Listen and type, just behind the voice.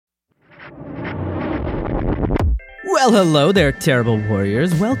Well, hello there, terrible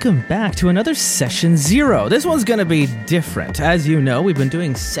warriors. Welcome back to another Session Zero. This one's going to be different. As you know, we've been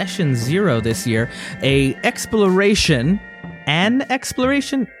doing Session Zero this year, an exploration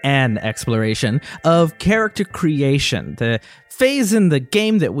of character creation, the phase in the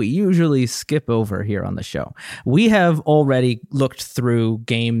game that we usually skip over here on the show. We have already looked through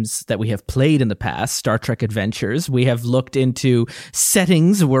games that we have played in the past, Star Trek Adventures. We have looked into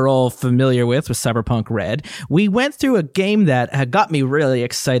settings we're all familiar with Cyberpunk Red. We went through a game that had got me really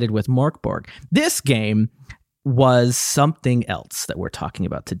excited with Mörk Borg. This game was something else that we're talking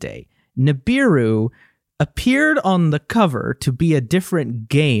about today. Nibiru appeared on the cover to be a different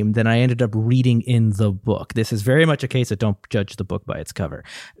game than I ended up reading in the book. This is very much a case of don't judge the book by its cover.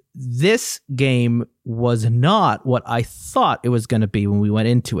 This game was not what I thought it was going to be when we went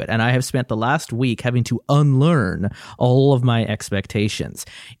into it, and I have spent the last week having to unlearn all of my expectations.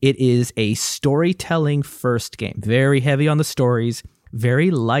 It is a storytelling first game, very heavy on the stories,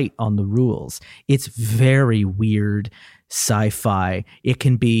 very light on the rules. It's very weird sci-fi. It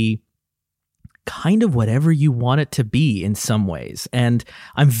can be kind of whatever you want it to be in some ways. And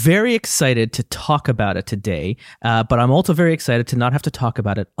I'm very excited to talk about it today, but I'm also very excited to not have to talk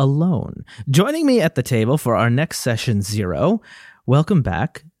about it alone. Joining me at the table for our next Session Zero, welcome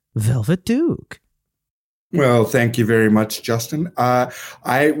back, Velvet Duke. Well, thank you very much, Justin.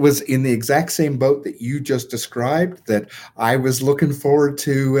 I was in the exact same boat that you just described, that I was looking forward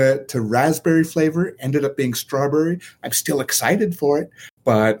to raspberry flavor, ended up being strawberry. I'm still excited for it,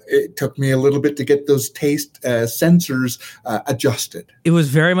 but it took me a little bit to get those taste sensors adjusted. It was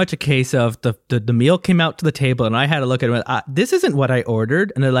very much a case of the meal came out to the table and I had to look at it and went, this isn't what I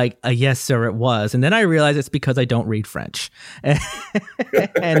ordered. And they're like, yes, sir, it was. And then I realized it's because I don't read French.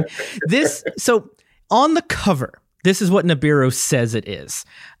 And this, so on the cover, this is what Nibiru says it is.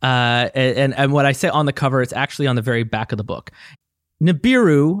 And what I say on the cover, it's actually on the very back of the book.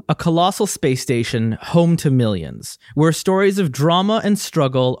 Nibiru, a colossal space station home to millions, where stories of drama and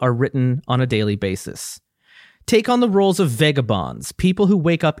struggle are written on a daily basis. Take on the roles of vagabonds, people who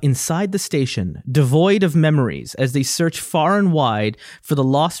wake up inside the station, devoid of memories as they search far and wide for the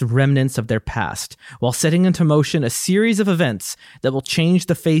lost remnants of their past, while setting into motion a series of events that will change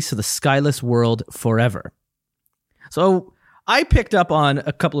the face of the skyless world forever. So I picked up on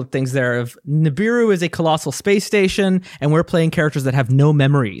a couple of things there. Of Nibiru is a colossal space station, and we're playing characters that have no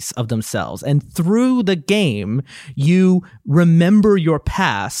memories of themselves. And through the game, you remember your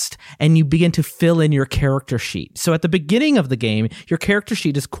past, and you begin to fill in your character sheet. So at the beginning of the game, your character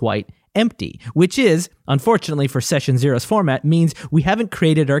sheet is quite empty, which is, unfortunately for Session Zero's format, means we haven't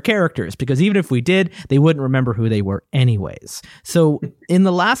created our characters, because even if we did, they wouldn't remember who they were anyways. So in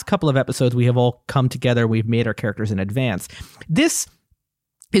the last couple of episodes, we have all come together, we've made our characters in advance. This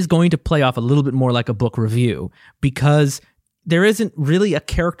is going to play off a little bit more like a book review, because there isn't really a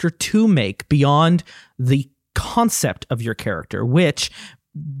character to make beyond the concept of your character, which,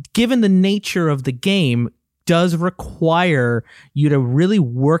 given the nature of the game, does require you to really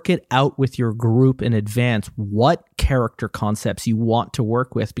work it out with your group in advance, what character concepts you want to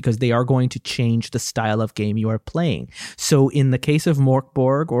work with, because they are going to change the style of game you are playing. So in the case of Mörk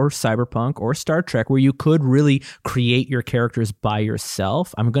Borg or Cyberpunk or Star Trek, where you could really create your characters by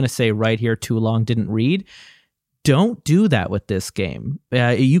yourself, I'm going to say right here, too long didn't read. Don't do that with this game.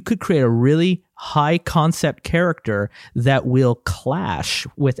 You could create a really high concept character that will clash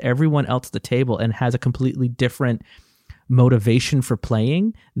with everyone else at the table and has a completely different motivation for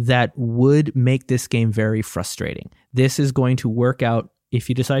playing that would make this game very frustrating. This is going to work out, if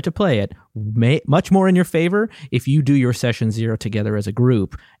you decide to play it, much more in your favor if you do your Session Zero together as a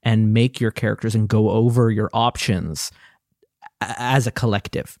group and make your characters and go over your options as a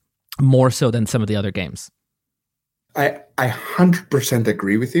collective, more so than some of the other games. I 100%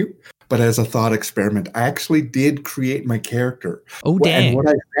 agree with you, but as a thought experiment, I actually did create my character. Oh, dang!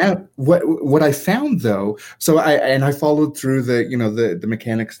 And what I found though, so I followed through the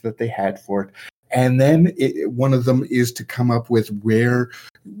mechanics that they had for it, and then one of them is to come up with where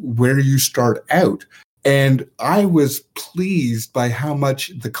you start out, and I was pleased by how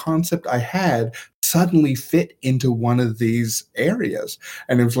much the concept I had suddenly fit into one of these areas,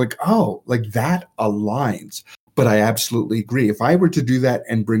 and it was like, oh, like that aligns. But I absolutely agree. If I were to do that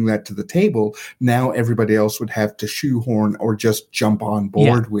and bring that to the table, now everybody else would have to shoehorn or just jump on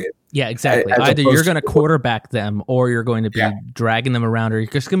board with. Yeah, exactly. Either you're going to quarterback them, or you're going to be dragging them around, or you're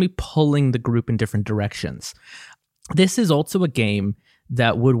just going to be pulling the group in different directions. This is also a game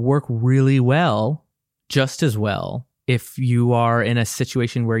that would work really well, just as well, if you are in a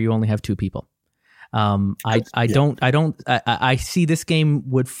situation where you only have two people. I see this game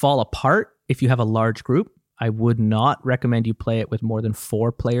would fall apart if you have a large group. I would not recommend you play it with more than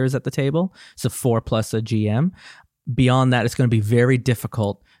 4 players at the table. So 4 plus a GM. Beyond that, it's going to be very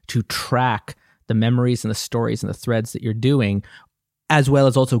difficult to track the memories and the stories and the threads that you're doing, as well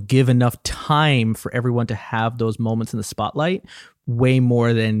as also give enough time for everyone to have those moments in the spotlight, way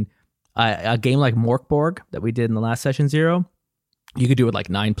more than a game like Morkborg that we did in the last session 0. You could do it like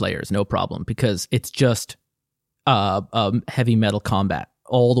 9 players, no problem, because it's just heavy metal combat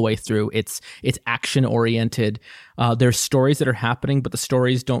all the way through. It's action oriented. There's stories that are happening, but the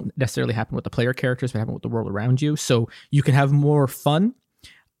stories don't necessarily happen with the player characters, but happen with the world around you. So you can have more fun.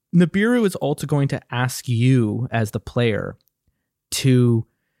 Nibiru is also going to ask you as the player to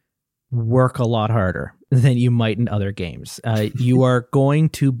work a lot harder than you might in other games. You are going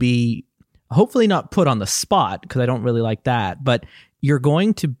to be hopefully not put on the spot, because I don't really like that, but you're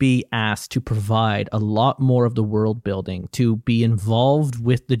going to be asked to provide a lot more of the world building, to be involved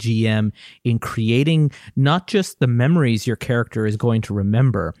with the GM in creating not just the memories your character is going to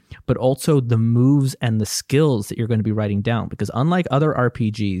remember, but also the moves and the skills that you're going to be writing down. Because unlike other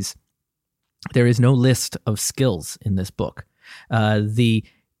RPGs, there is no list of skills in this book. The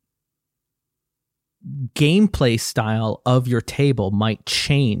gameplay style of your table might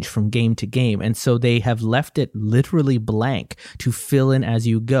change from game to game, and so they have left it literally blank to fill in as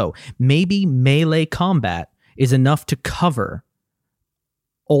you go. Maybe melee combat is enough to cover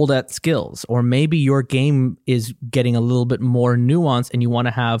all that skills, or maybe your game is getting a little bit more nuanced and you want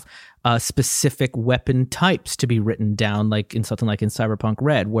to have specific weapon types to be written down, like in something like in Cyberpunk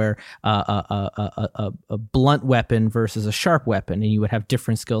Red, where a blunt weapon versus a sharp weapon, and you would have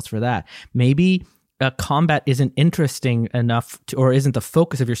different skills for that. Maybe combat isn't interesting enough to, or isn't the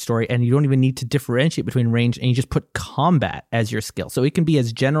focus of your story, and you don't even need to differentiate between range, and you just put combat as your skill. So it can be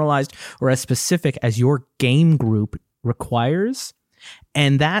as generalized or as specific as your game group requires.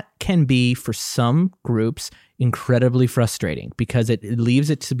 And that can be, for some groups, incredibly frustrating, because it leaves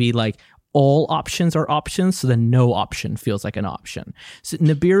it to be like all options are options, so then no option feels like an option. So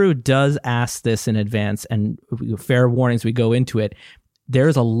Nibiru does ask this in advance, and fair warnings, we go into it.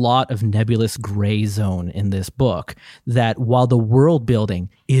 There's a lot of nebulous gray zone in this book that, while the world building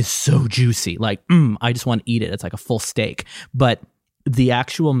is so juicy, like, I just want to eat it. It's like a full steak. But the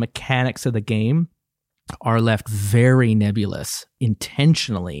actual mechanics of the game are left very nebulous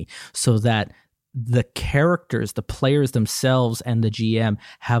intentionally, so that the characters, the players themselves, and the GM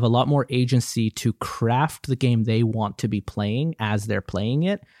have a lot more agency to craft the game they want to be playing as they're playing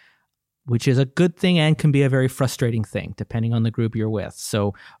it, which is a good thing and can be a very frustrating thing depending on the group you're with.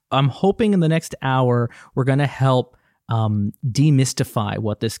 So I'm hoping in the next hour, we're going to help demystify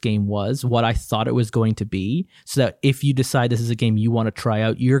what this game was, what I thought it was going to be, so that if you decide this is a game you want to try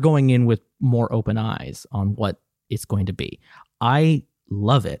out, you're going in with more open eyes on what it's going to be. I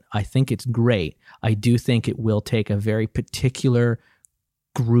love it. I think it's great. I do think it will take a very particular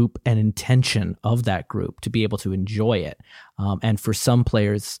group and intention of that group to be able to enjoy it. And for some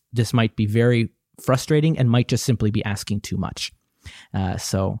players, this might be very frustrating and might just simply be asking too much.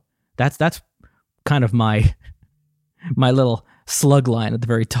 So that's kind of my little slug line at the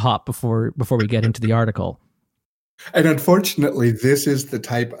very top before we get into the article. And unfortunately, this is the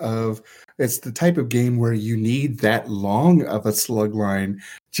type of game where you need that long of a slug line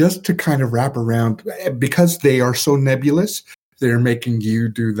just to kind of wrap around, because they are so nebulous. They're making you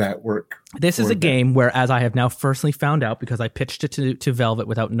do that work. This is a game where, as I have now personally found out, because I pitched it to Velvet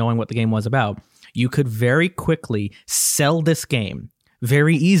without knowing what the game was about, you could very quickly sell this game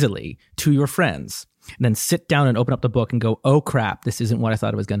very easily to your friends, and then sit down and open up the book and go, oh crap, this isn't what I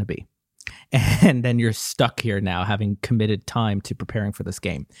thought it was going to be. And then you're stuck here now, having committed time to preparing for this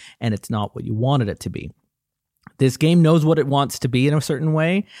game, and it's not what you wanted it to be. This game knows what it wants to be in a certain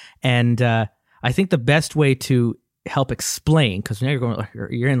way, and I think the best way to help explain, because now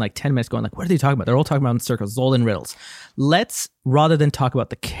you're in like 10 minutes going like, what are they talking about? They're all talking about in circles, it's all in riddles. Let's, rather than talk about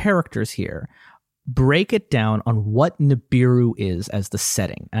the characters here, break it down on what Nibiru is as the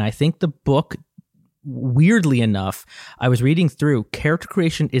setting. And I think the book, weirdly enough, I was reading through, character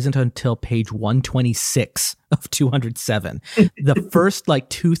creation isn't until page 126 of 207. The first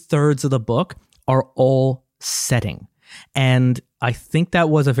like 2/3 of the book are all setting. And I think that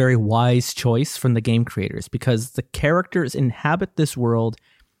was a very wise choice from the game creators, because the characters inhabit this world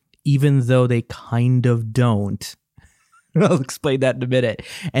even though they kind of don't. I'll explain that in a minute.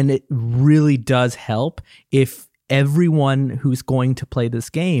 And it really does help if everyone who's going to play this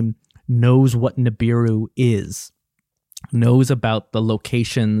game knows what Nibiru is, knows about the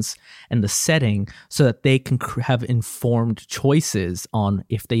locations and the setting, so that they can have informed choices on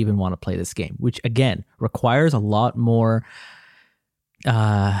if they even want to play this game, which again requires a lot more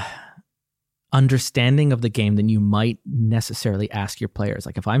understanding of the game than you might necessarily ask your players.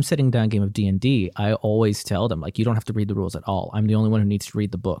 Like if I'm sitting down a game of D&D, I always tell them, like, you don't have to read the rules at all. I'm the only one who needs to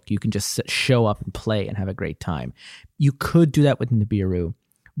read the book. You can just show up and play and have a great time. You could do that with Nibiru,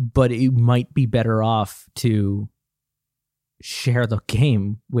 but it might be better off to share the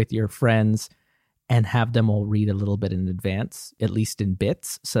game with your friends and have them all read a little bit in advance, at least in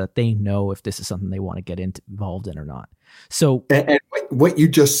bits, so that they know if this is something they want to get involved in or not. So, and what you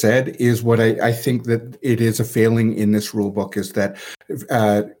just said is what I think that it is a failing in this rule book is that,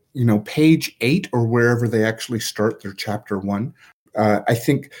 page 8 or wherever they actually start their chapter 1, I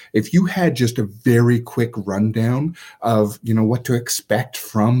think if you had just a very quick rundown of, what to expect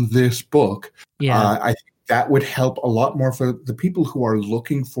from this book, I think that would help a lot more for the people who are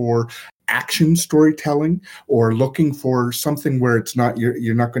looking for action storytelling or looking for something where it's not,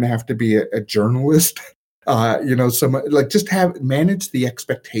 you're not going to have to be a journalist. Just manage the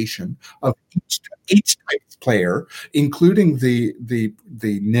expectation of each type of player, including the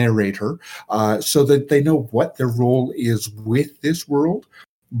narrator, so that they know what their role is with this world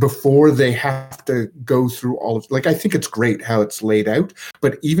before they have to go through all of. Like, I think it's great how it's laid out,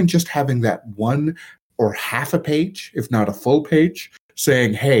 but even just having that one or half a page, if not a full page,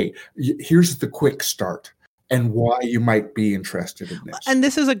 saying, "Hey, here's the quick start." And why you might be interested in this. And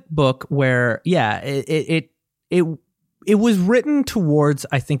this is a book where, it was written towards,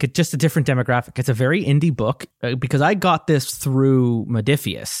 I think, just a different demographic. It's a very indie book because I got this through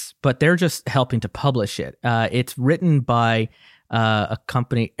Modiphius, but they're just helping to publish it. It's written by a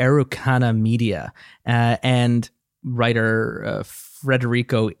company, Erucana Media, and writer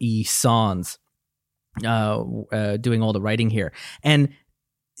Federico E. Sans doing all the writing here. And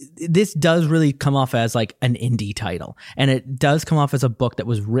this does really come off as like an indie title, and it does come off as a book that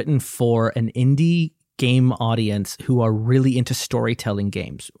was written for an indie game audience who are really into storytelling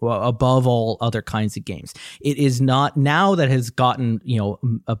games above all other kinds of games. It is not, now that has gotten,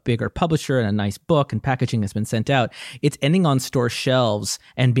 a bigger publisher and a nice book and packaging has been sent out, it's ending on store shelves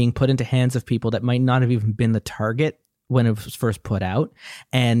and being put into hands of people that might not have even been the target when it was first put out.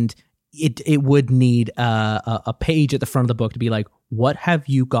 And it would need a page at the front of the book to be like, what have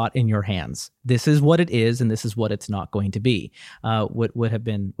you got in your hands? This is what it is, and this is what it's not going to be. Would have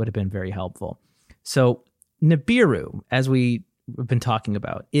been very helpful. So Nibiru, as we've been talking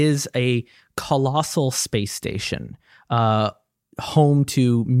about, is a colossal space station, home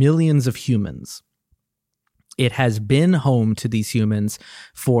to millions of humans. It has been home to these humans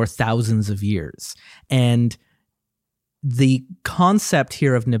for thousands of years, and the concept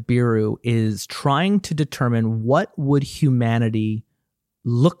here of Nibiru is trying to determine what would humanity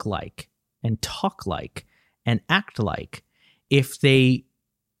look like and talk like and act like if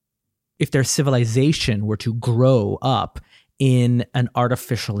their civilization were to grow up in an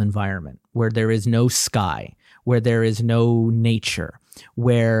artificial environment where there is no sky, where there is no nature,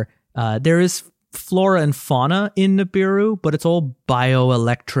 where there is flora and fauna in Nibiru, but it's all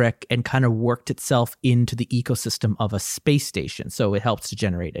bioelectric and kind of worked itself into the ecosystem of a space station. So it helps to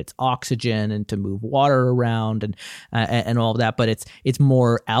generate its oxygen and to move water around and all of that. But it's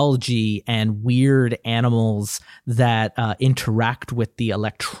more algae and weird animals that interact with the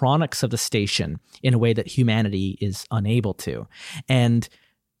electronics of the station in a way that humanity is unable to. And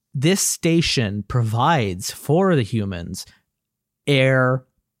this station provides for the humans air,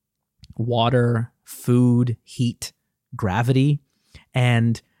 water, food, heat, gravity,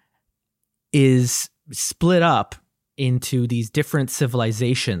 and is split up into these different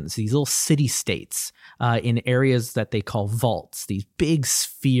civilizations, these little city-states in areas that they call vaults, these big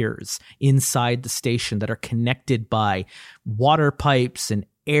spheres inside the station that are connected by water pipes and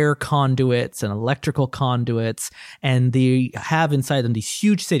air conduits and electrical conduits, and they have inside them these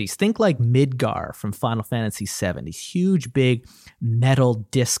huge cities. Think like Midgar from Final Fantasy VII, these huge, big metal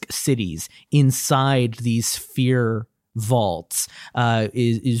disc cities inside these sphere vaults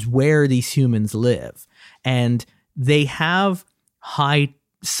is where these humans live. And they have high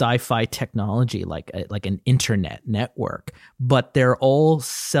sci-fi technology like an internet network, but they're all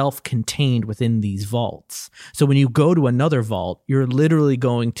self-contained within these vaults. So when you go to another vault, you're literally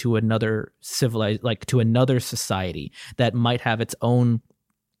going to another to another society that might have its own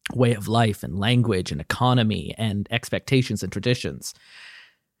way of life and language and economy and expectations and traditions.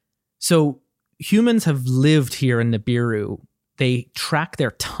 So humans have lived here in Nibiru. They track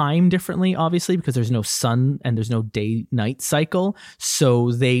their time differently, obviously, because there's no sun and there's no day-night cycle.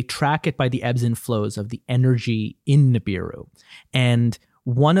 So they track it by the ebbs and flows of the energy in Nibiru. And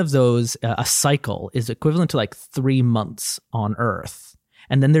one of those, a cycle, is equivalent to like 3 months on Earth.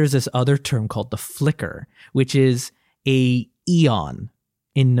 And then there's this other term called the flicker, which is a eon.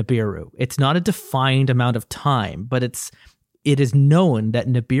 in Nibiru. It's not a defined amount of time, but it is known that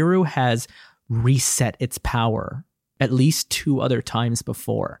Nibiru has reset its power at least 2 other times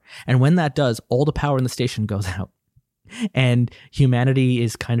before. And when that does, all the power in the station goes out. And humanity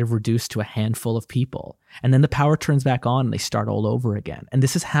is kind of reduced to a handful of people. And then the power turns back on and they start all over again. And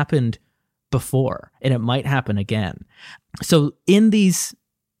this has happened before, and it might happen again. So in these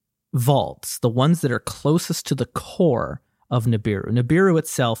vaults, the ones that are closest to the core of Nibiru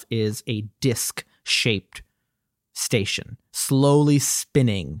itself is a disc-shaped station, slowly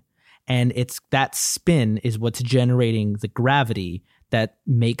spinning. And that spin is what's generating the gravity that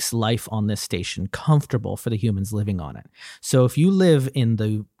makes life on this station comfortable for the humans living on it. So if you live in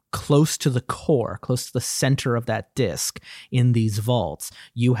the close to the core, close to the center of that disk in these vaults,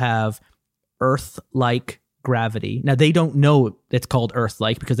 you have Earth-like gravity. Now, they don't know it's called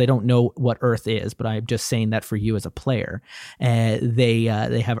Earth-like because they don't know what Earth is, but I'm just saying that for you as a player. They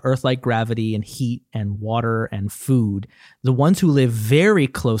have Earth-like gravity and heat and water and food. The ones who live very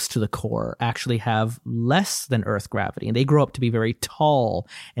close to the core actually have less than Earth gravity, and they grow up to be very tall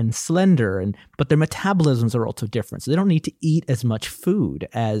and slender, but their metabolisms are also different. So they don't need to eat as much food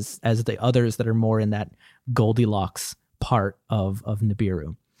as the others that are more in that Goldilocks part of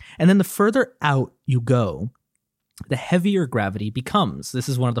Nibiru. And then the further out you go, the heavier gravity becomes. This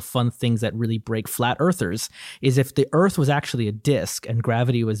is one of the fun things that really break flat earthers, is if the Earth was actually a disk and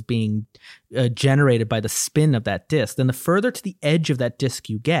gravity was being generated by the spin of that disk, then the further to the edge of that disk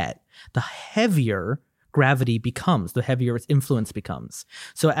you get, the heavier gravity becomes, the heavier its influence becomes.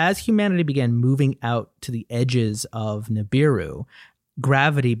 So as humanity began moving out to the edges of Nibiru,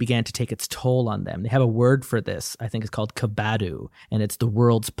 gravity began to take its toll on them. They have a word for this. I think it's called kabadu, and it's the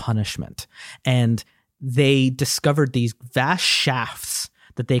world's punishment. And they discovered these vast shafts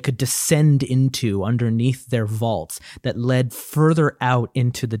that they could descend into underneath their vaults that led further out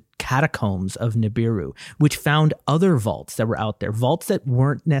into the catacombs of Nibiru, which found other vaults that were out there, vaults that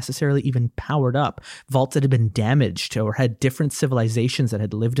weren't necessarily even powered up, vaults that had been damaged or had different civilizations that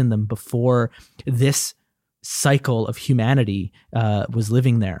had lived in them before this cycle of humanity was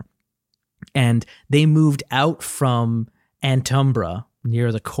living there. And they moved out from Antumbra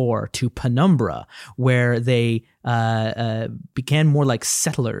near the core to Penumbra, where they began more like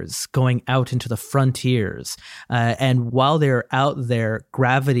settlers going out into the frontiers. And while they're out there,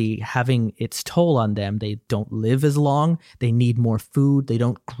 gravity having its toll on them, they don't live as long. They need more food. They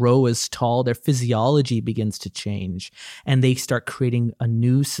don't grow as tall. Their physiology begins to change. And they start creating a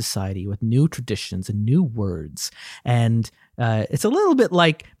new society with new traditions and new words. And it's a little bit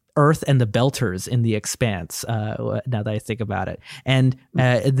like Earth and the Belters in The Expanse, now that I think about it. And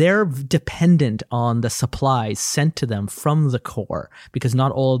they're dependent on the supplies sent to them from the core, because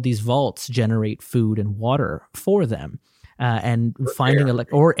not all of these vaults generate food and water for them. And finding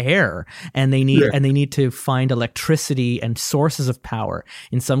air, and they need to find electricity and sources of power.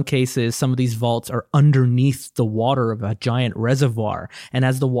 In some cases, some of these vaults are underneath the water of a giant reservoir, and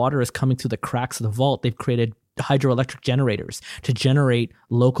as the water is coming through the cracks of the vault, they've created hydroelectric generators to generate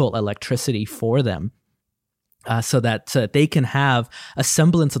local electricity for them, so that they can have a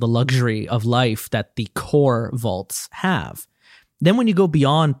semblance of the luxury of life that the core vaults have. Then when you go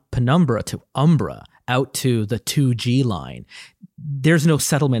beyond Penumbra to Umbra, out to the 2G line, there's no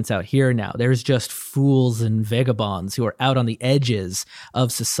settlements out here now. There's just fools and vagabonds who are out on the edges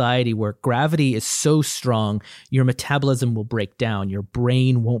of society, where gravity is so strong, your metabolism will break down. Your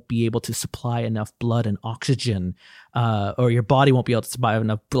brain won't be able to supply enough blood and oxygen, or your body won't be able to supply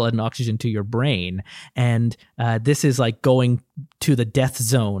enough blood and oxygen to your brain. And this is like going to the death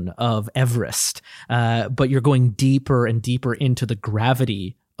zone of Everest, but you're going deeper and deeper into the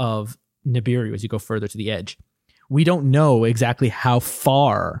gravity of Nibiru as you go further to the edge. We don't know exactly how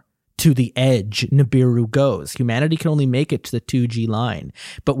far to the edge Nibiru goes. Humanity can only make it to the 2G line,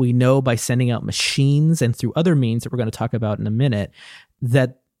 but we know by sending out machines and through other means that we're going to talk about in a minute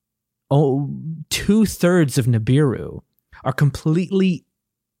that 2/3 of Nibiru are completely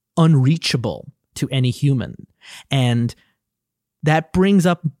unreachable to any human. And that brings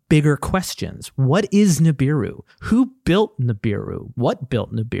up bigger questions. What is Nibiru? Who built Nibiru? What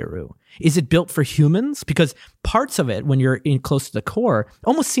built Nibiru? Is it built for humans? Because parts of it, when you're in close to the core,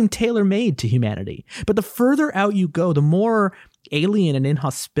 almost seem tailor-made to humanity. But the further out you go, the more alien and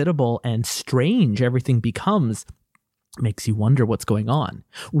inhospitable and strange everything becomes. Makes you wonder what's going on.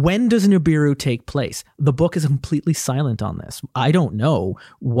 When does Nibiru take place? The book is completely silent on this. I don't know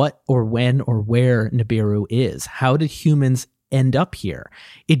what or when or where Nibiru is. How did humans end up here?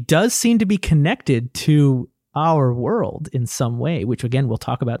 It does seem to be connected to our world in some way, which again, we'll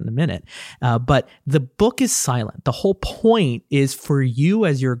talk about in a minute. But the book is silent. The whole point is for you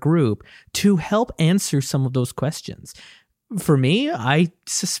as your group to help answer some of those questions. For me, I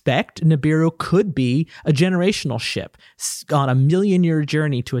suspect Nibiru could be a generational ship on a million-year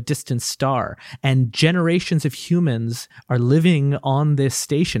journey to a distant star, and generations of humans are living on this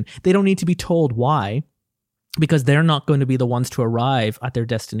station. They don't need to be told why, because they're not going to be the ones to arrive at their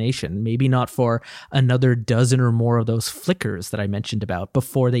destination. Maybe not for another dozen or more of those flickers that I mentioned about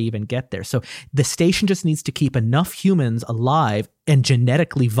before they even get there. So the station just needs to keep enough humans alive and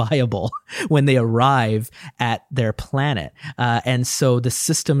genetically viable when they arrive at their planet. And so the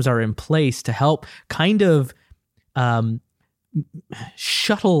systems are in place to help kind of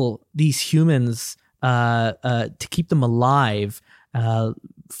shuttle these humans to keep them alive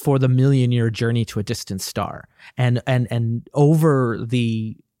for the million-year journey to a distant star. And over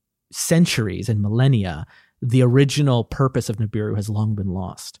the centuries and millennia, the original purpose of Nibiru has long been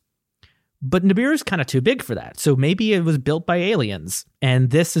lost. But Nibiru is kind of too big for that. So maybe it was built by aliens, and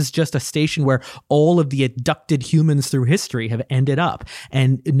this is just a station where all of the abducted humans through history have ended up.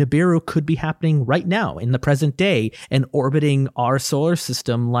 And Nibiru could be happening right now in the present day and orbiting our solar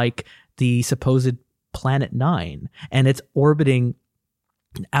system like the supposed Planet Nine. And it's orbiting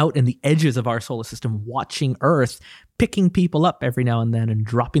out in the edges of our solar system, watching Earth, picking people up every now and then and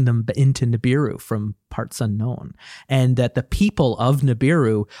dropping them into Nibiru from parts unknown. And that the people of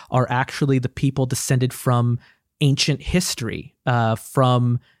Nibiru are actually the people descended from ancient history,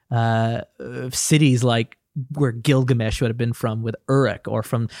 from cities like where Gilgamesh would have been from with Uruk, or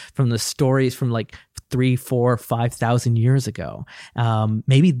from the stories from like 3, 4, 5,000 years ago.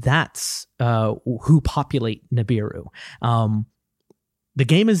 Maybe that's who populate Nibiru. The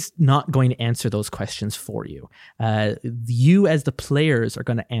game is not going to answer those questions for you. You as the players are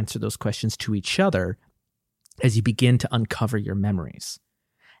going to answer those questions to each other as you begin to uncover your memories.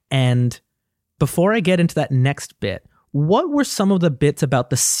 And before I get into that next bit, what were some of the bits about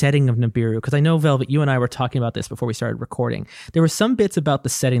the setting of Nibiru? Because I know, Velvet, you and I were talking about this before we started recording. There were some bits about the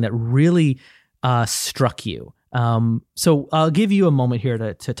setting that really struck you. So I'll give you a moment here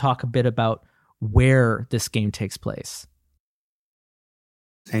to talk a bit about where this game takes place.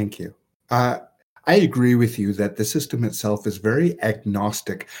 Thank you. I agree with you that the system itself is very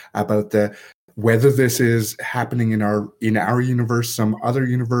agnostic about whether this is happening in our universe, some other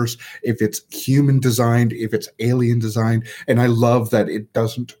universe, if it's human designed, if it's alien designed. And I love that it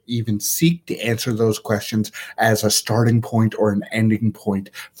doesn't even seek to answer those questions as a starting point or an ending point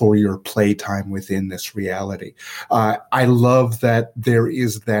for your playtime within this reality. I love that there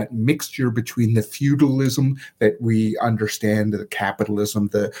is that mixture between the feudalism that we understand, the capitalism,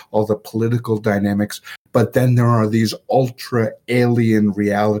 all the political dynamics, but then there are these ultra alien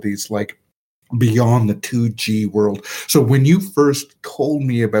realities like beyond the 2G world. So when you first told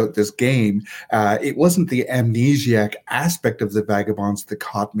me about this game, it wasn't the amnesiac aspect of the Vagabonds that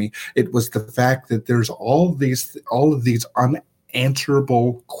caught me. It was the fact that there's all of these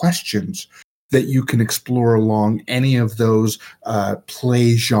unanswerable questions that you can explore along any of those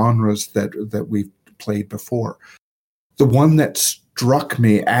play genres that we've played before. The one that struck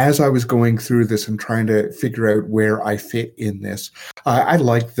me as I was going through this and trying to figure out where I fit in this, I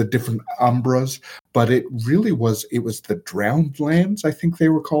liked the different umbras, but it was the Drowned Lands, I think they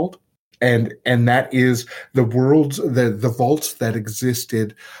were called. And that is the worlds, the vaults that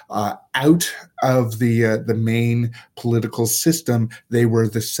existed out of the main political system. They were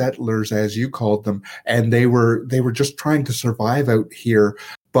the settlers, as you called them, and they were just trying to survive out here,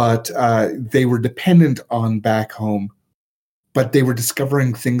 but they were dependent on back home. But they were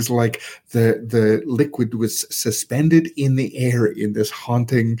discovering things like the liquid was suspended in the air in this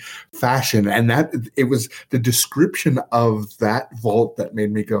haunting fashion. And that it was the description of that vault that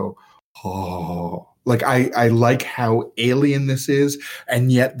made me go, oh, like I like how alien this is.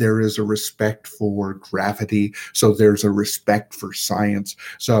 And yet there is a respect for gravity. So there's a respect for science.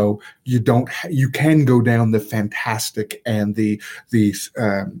 So you can go down the fantastic and the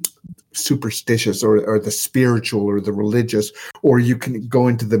superstitious or the spiritual or the religious, or you can go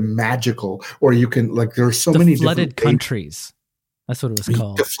into the magical, or you can, like, there are so many flooded countries. That's what it was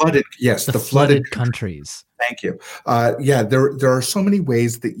called. The flooded countries. Thank you. There are so many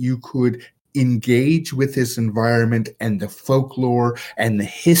ways that you could engage with this environment and the folklore and the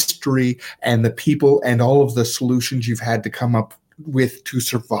history and the people and all of the solutions you've had to come up with to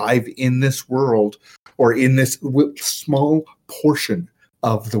survive in this world, or in this small portion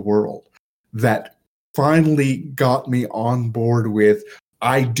of the world, that finally got me on board with,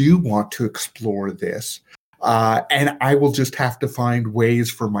 I do want to explore this. and I will just have to find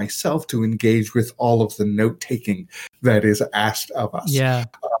ways for myself to engage with all of the note taking that is asked of us. Yeah.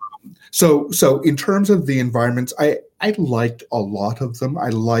 So in terms of the environments, I liked a lot of them. I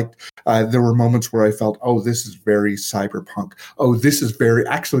liked, there were moments where I felt, oh, this is very cyberpunk. Oh, this is very,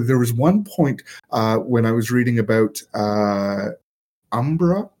 actually, there was one point when I was reading about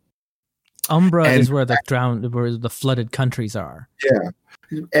Umbra. Umbra is where the flooded countries are. Yeah.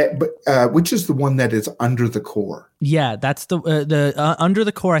 But which is the one that is under the core? Yeah, that's the under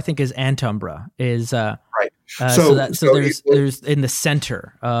the core. I think is Antumbra is right. So there's in the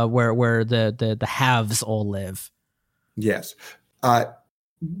center where the haves all live. Yes,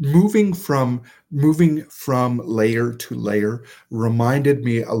 moving from layer to layer reminded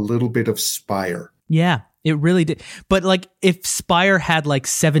me a little bit of Spire. Yeah, it really did. But like if Spire had like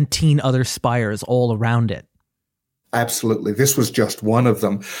 17 other spires all around it. Absolutely. This was just one of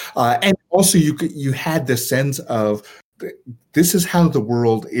them. And also you had this sense of this is how the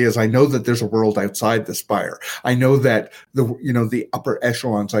world is. I know that there's a world outside the spire. I know that the upper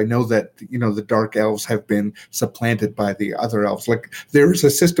echelons, I know that, the dark elves have been supplanted by the other elves. Like there's a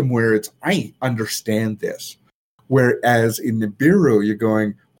system where I understand this. Whereas in Nibiru, you're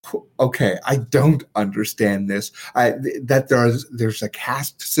going, okay, I don't understand this. That there's a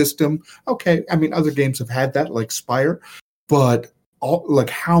caste system. Okay, I mean, other games have had that, like Spire, but like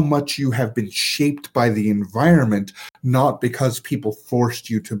how much you have been shaped by the environment, not because people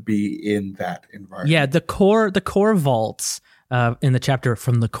forced you to be in that environment. Yeah, the core vaults. In the chapter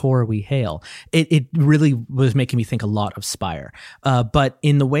From the Core We Hail, it really was making me think a lot of Spire, but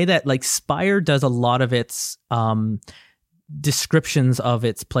in the way that like Spire does a lot of its descriptions of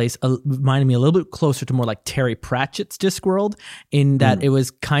its place reminded me a little bit closer to more like Terry Pratchett's Discworld, in that it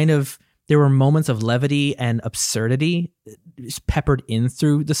was kind of, there were moments of levity and absurdity peppered in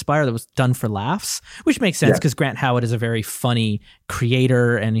through the Spire that was done for laughs, which makes sense because Grant Howitt is a very funny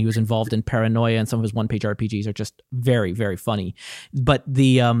creator and he was involved in Paranoia, and some of his one-page RPGs are just very, very funny. But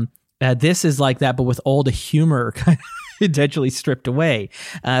the this is like that, but with all the humor kind of intentionally stripped away.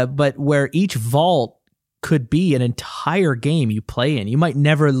 But where each vault could be an entire game you play in. You might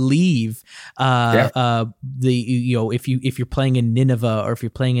never leave if you're playing in Nineveh or if you're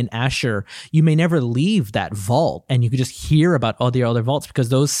playing in Asher, you may never leave that vault, and you could just hear about all the other vaults because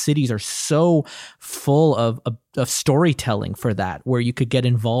those cities are so full of storytelling for that, where you could get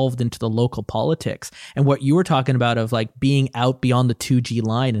involved into the local politics. And what you were talking about of like being out beyond the 2G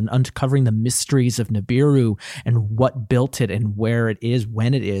line and uncovering the mysteries of Nibiru and what built it and where it is,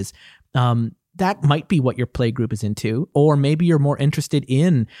 when it is, that might be what your play group is into, or maybe you're more interested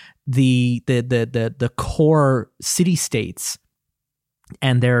in the core city states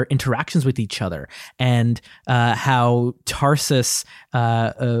and their interactions with each other, and how Tarsus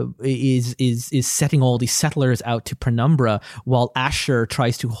is setting all these settlers out to Penumbra, while Asher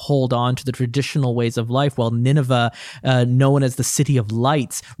tries to hold on to the traditional ways of life, while Nineveh, known as the City of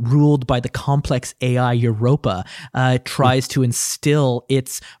Lights, ruled by the complex AI Europa, tries to instill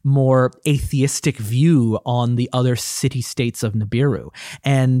its more atheistic view on the other city-states of Nibiru.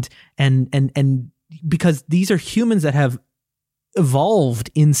 And because these are humans that have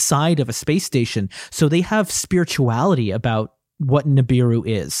evolved inside of a space station, so they have spirituality about what Nibiru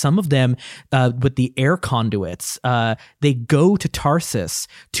is. Some of them, with the air conduits, they go to Tarsus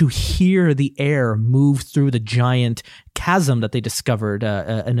to hear the air move through the giant chasm that they discovered,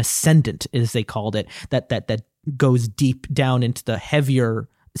 an ascendant, as they called it, that goes deep down into the heavier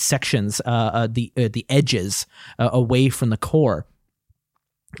sections, the edges, away from the core.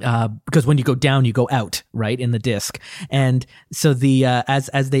 Because when you go down, you go out, right, in the disc. And so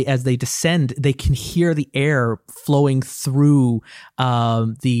as they descend, they can hear the air flowing through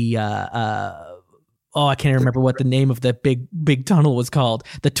I can't remember what the name of the big tunnel was called,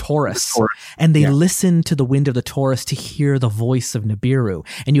 the Taurus. And they listen to the wind of the Taurus to hear the voice of Nibiru.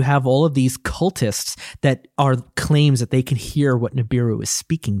 And you have all of these cultists that are claims that they can hear what Nibiru is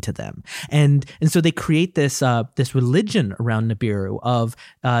speaking to them. And so they create this religion around Nibiru of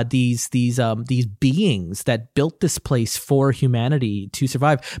these beings that built this place for humanity to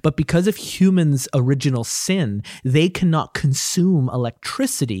survive. But because of humans' original sin, they cannot consume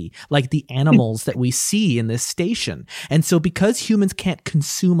electricity like the animals that we see in this station. And so because humans can't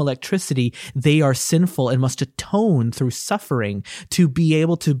consume electricity, they are sinful and must atone through suffering to be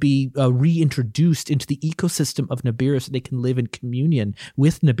able to be reintroduced into the ecosystem of Nibiru so they can live in communion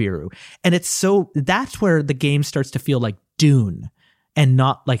with Nibiru. And that's where the game starts to feel like Dune and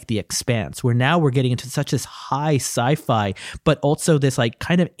not like The Expanse, where now we're getting into such this high sci-fi, but also this like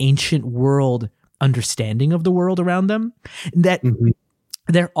kind of ancient world understanding of the world around them that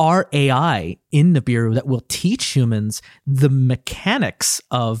there are AI in Nibiru that will teach humans the mechanics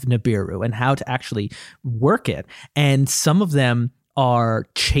of Nibiru and how to actually work it. And some of them are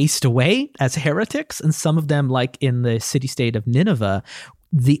chased away as heretics, and some of them, like in the city-state of Nineveh,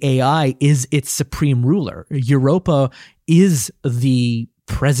 the AI is its supreme ruler. Europa is the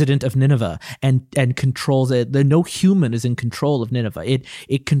president of Nineveh and controls it. No human is in control of Nineveh.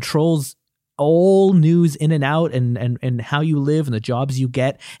 It controls all news in and out and how you live and the jobs you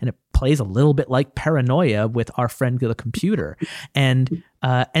get, and it plays a little bit like Paranoia with our friend the computer, and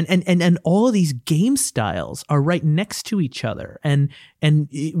all of these game styles are right next to each other, and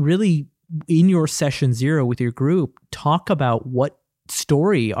it really, in your session 0 with your group, talk about what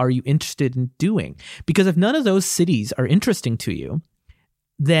story are you interested in doing, because if none of those cities are interesting to you,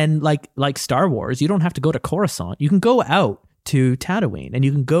 then like Star Wars, you don't have to go to Coruscant. You can go out to Tatooine, and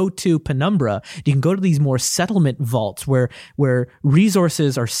you can go to Penumbra. You can go to these more settlement vaults where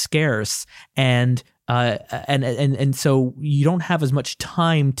resources are scarce, and so you don't have as much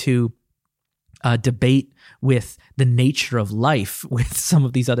time to debate with the nature of life with some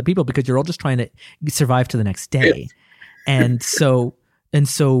of these other people, because you're all just trying to survive to the next day. And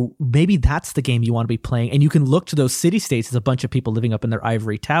so maybe that's the game you want to be playing. And you can look to those city-states as a bunch of people living up in their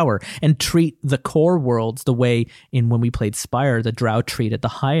ivory tower and treat the core worlds the way when we played Spire, the Drow treated the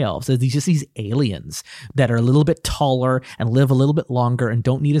High Elves, as these aliens that are a little bit taller and live a little bit longer and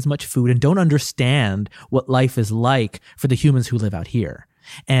don't need as much food and don't understand what life is like for the humans who live out here.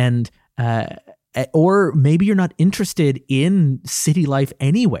 And or maybe you're not interested in city life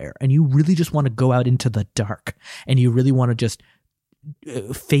anywhere, and you really just want to go out into the dark, and you really want to just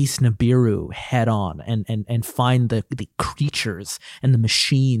face Nibiru head on and find the creatures and the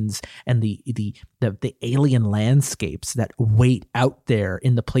machines and the alien landscapes that wait out there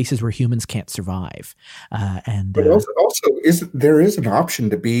in the places where humans can't survive. But also there is an option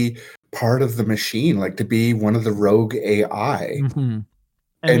to be part of the machine, like to be one of the rogue AI, mm-hmm.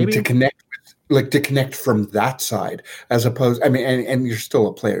 and to connect from that side, as opposed, I mean, and you're still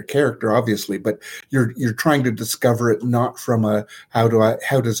a player character, obviously, but you're trying to discover it not from how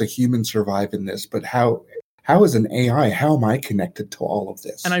does a human survive in this, but how is an AI, how am I connected to all of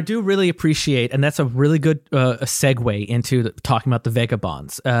this? And I do really appreciate, and that's a really good segue into talking about the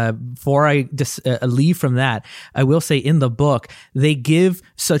Vagabonds. Before I just leave from that, I will say in the book, they give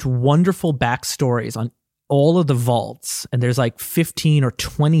such wonderful backstories on all of the vaults, and there's like 15 or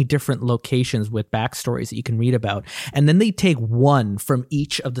 20 different locations with backstories that you can read about. And then they take one from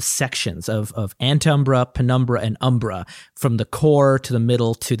each of the sections of Antumbra, Penumbra, and Umbra, from the core to the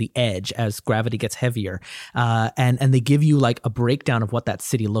middle to the edge as gravity gets heavier. And they give you like a breakdown of what that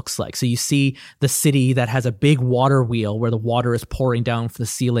city looks like. So you see the city that has a big water wheel where the water is pouring down from the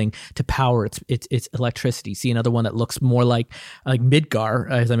ceiling to power its electricity. See another one that looks more like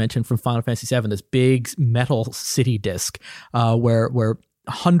Midgar, as I mentioned, from Final Fantasy VII, this big metal city disk where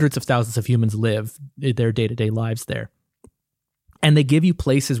hundreds of thousands of humans live their day-to-day lives there. And they give you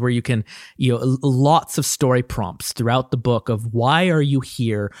places where you can, lots of story prompts throughout the book of why are you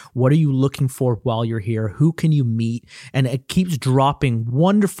here? What are you looking for while you're here? Who can you meet? And it keeps dropping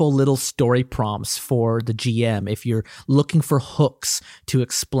wonderful little story prompts for the GM if you're looking for hooks to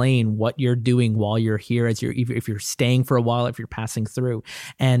explain what you're doing while you're here, if you're staying for a while, if you're passing through.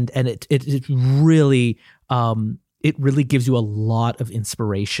 And it really gives you a lot of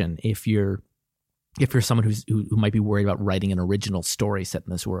inspiration if you're someone who might be worried about writing an original story set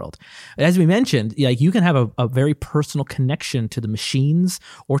in this world. As we mentioned, you can have a very personal connection to the machines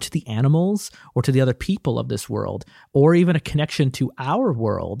or to the animals or to the other people of this world, or even a connection to our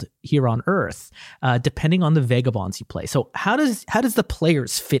world here on Earth, depending on the Vagabonds you play. So how does the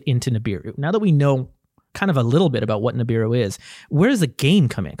players fit into Nibiru? Now that we know kind of a little bit about what Nibiru is, where does the game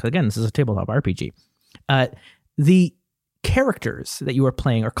come in? Because again, this is a tabletop RPG. The characters that you are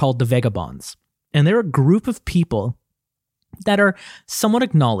playing are called the Vagabonds. And they're a group of people that are somewhat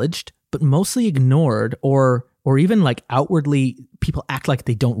acknowledged, but mostly ignored, or even like outwardly people act like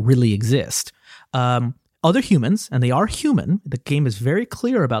they don't really exist. Other humans, and they are human, the game is very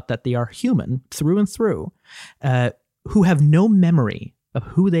clear about that, they are human through and through, who have no memory of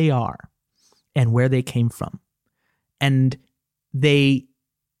who they are and where they came from. And they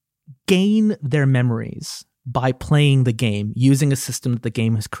gain their memories by playing the game using a system that the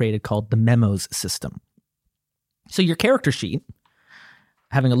game has created called the Memos system. So your character sheet,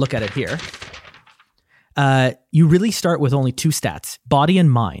 having a look at it here, you really start with only two stats, body and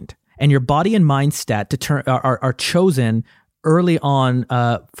mind. And your body and mind stat are chosen early on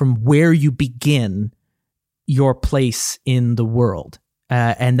from where you begin your place in the world.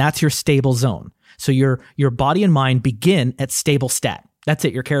 And that's your stable zone. So your body and mind begin at stable stat. That's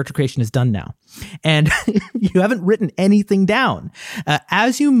it. Your character creation is done now. And you haven't written anything down.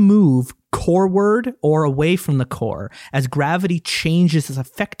 As you move coreward or away from the core, as gravity changes its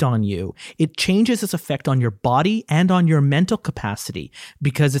effect on you, it changes its effect on your body and on your mental capacity,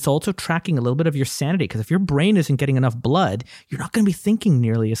 because it's also tracking a little bit of your sanity. Because if your brain isn't getting enough blood, you're not going to be thinking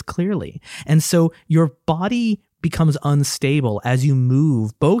nearly as clearly. And so your body becomes unstable as you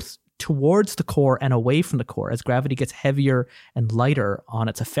move both towards the core and away from the core, as gravity gets heavier and lighter on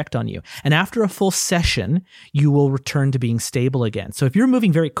its effect on you. And after a full session, you will return to being stable again. So if you're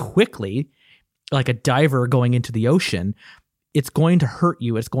moving very quickly, like a diver going into the ocean, it's going to hurt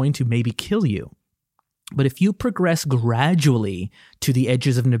you. It's going to maybe kill you. But if you progress gradually to the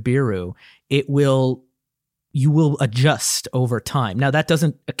edges of Nibiru, you will adjust over time. Now, that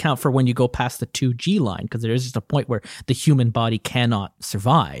doesn't account for when you go past the 2G line, because there is just a point where the human body cannot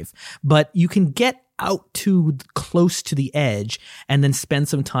survive. But you can get out to close to the edge and then spend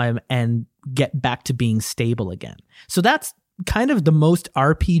some time and get back to being stable again. So that's kind of the most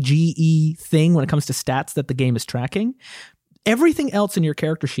RPG-y thing when it comes to stats that the game is tracking. Everything else in your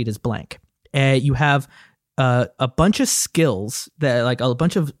character sheet is blank. You have a bunch of skills that, like a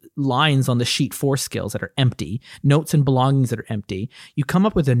bunch of lines on the sheet for skills that are empty, notes and belongings that are empty. You come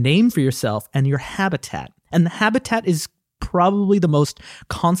up with a name for yourself and your habitat. And the habitat is probably the most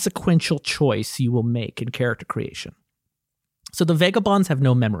consequential choice you will make in character creation. So the vagabonds have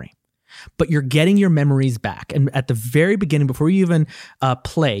no memory, but you're getting your memories back. And at the very beginning, before you even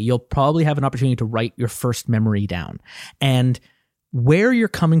play, you'll probably have an opportunity to write your first memory down. And where you're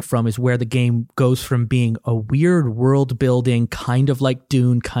coming from is where the game goes from being a weird world building, kind of like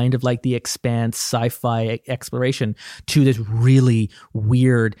Dune, kind of like The Expanse, sci-fi exploration, to this really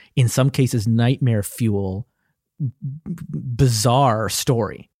weird, in some cases, nightmare fuel, bizarre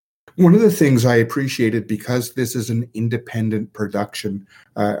story. One of the things I appreciated, because this is an independent production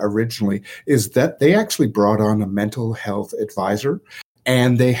originally, is that they actually brought on a mental health advisor.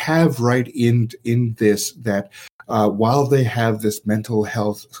 And they have right in this that while they have this mental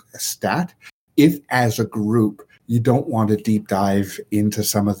health stat, if as a group you don't want to deep dive into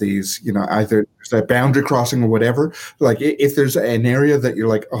some of these, either there's a boundary crossing or whatever, like if there's an area that you're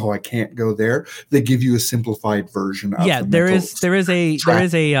like, oh, I can't go there, they give you a simplified version of there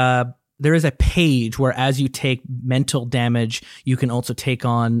is a page where as you take mental damage, you can also take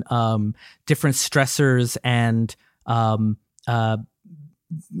on different stressors and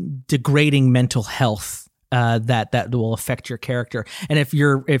degrading mental health that will affect your character. And if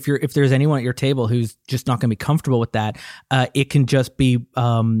there's anyone at your table who's just not going to be comfortable with that, it can just be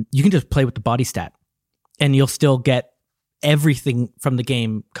you can just play with the body stat, and you'll still get everything from the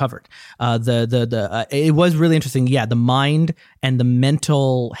game covered. It was really interesting. Yeah, the mind and the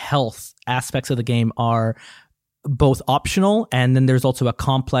mental health aspects of the game are both optional, and then there's also a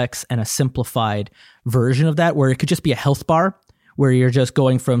complex and a simplified version of that, where it could just be a health bar, where you're just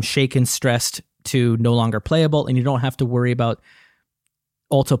going from shaken, stressed to no longer playable, and you don't have to worry about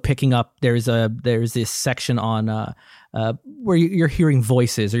also picking up. There's this section on where you're hearing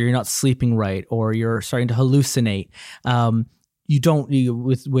voices, or you're not sleeping right, or you're starting to hallucinate.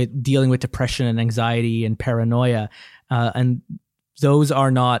 With dealing with depression and anxiety and paranoia, and those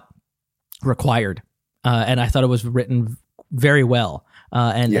are not required. And I thought it was written very well,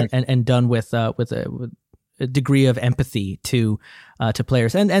 and done with a degree of empathy to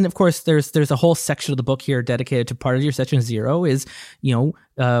players. And of course there's a whole section of the book here dedicated to part of your session 0 is,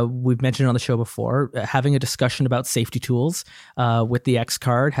 we've mentioned on the show before, having a discussion about safety tools with the X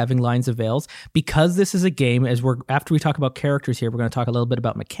card, having lines of veils, because this is a game, after we talk about characters here, we're going to talk a little bit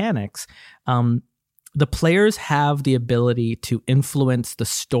about mechanics. The players have the ability to influence the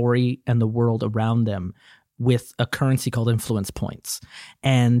story and the world around them with a currency called influence points.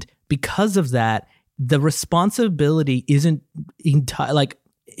 And because of that, the responsibility isn't like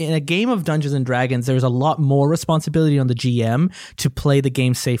in a game of Dungeons and Dragons, there's a lot more responsibility on the GM to play the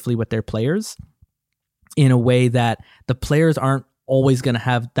game safely with their players, in a way that the players aren't always going to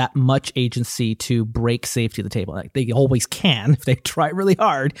have that much agency to break safety at the table. Like, they always can if they try really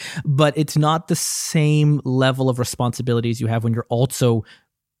hard, but it's not the same level of responsibilities you have when you're also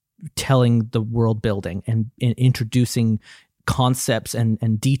telling the world building and introducing concepts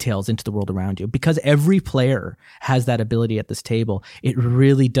and details into the world around you. Because every player has that ability at this table, it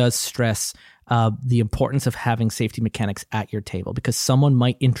really does stress the importance of having safety mechanics at your table, because someone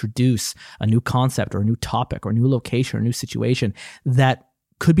might introduce a new concept or a new topic or a new location or a new situation that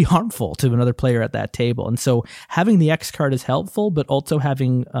could be harmful to another player at that table. And so having the X card is helpful, but also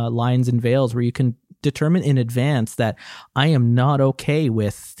having lines and veils where you can determine in advance that I am not okay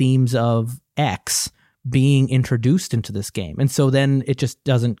with themes of X being introduced into this game. And so then it just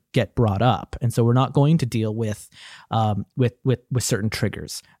doesn't get brought up. And so we're not going to deal with certain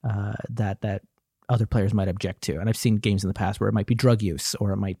triggers that other players might object to. And I've seen games in the past where it might be drug use,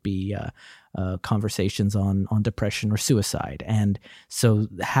 or it might be conversations on depression or suicide. And so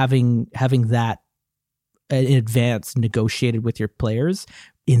having that in advance negotiated with your players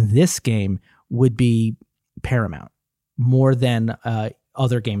in this game would be paramount, more than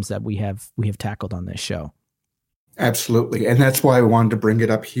other games that we have tackled on this show. Absolutely. And that's why I wanted to bring it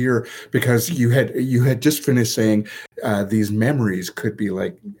up here, because you had just finished saying these memories could be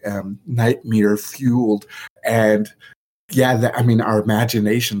like nightmare fueled. And yeah, our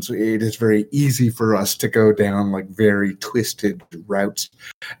imaginations, it is very easy for us to go down like very twisted routes.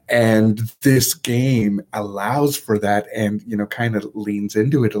 And this game allows for that and, kind of leans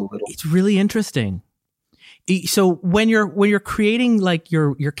into it a little. It's really interesting. So when you're creating like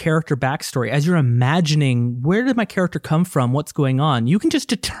your character backstory, as you're imagining, where did my character come from? What's going on? You can just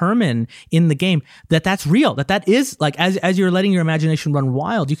determine in the game that that's real, that is like, as you're letting your imagination run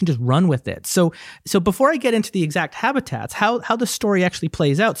wild, you can just run with it. So before I get into the exact habitats, how the story actually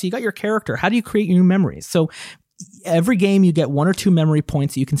plays out. So you got your character. How do you create new memories? So every game you get 1 or 2 memory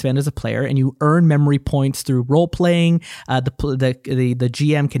points that you can spend as a player, and you earn memory points through role playing. The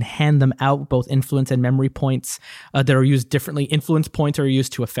GM can hand them out, both influence and memory points that are used differently. Influence points are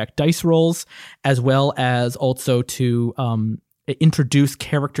used to affect dice rolls, as well as also to introduce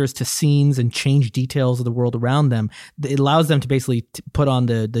characters to scenes and change details of the world around them. It allows them to basically put on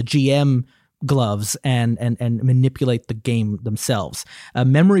the GM gloves and manipulate the game themselves.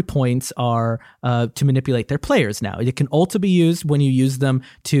 Memory points are to manipulate their players now. It can also be used when you use them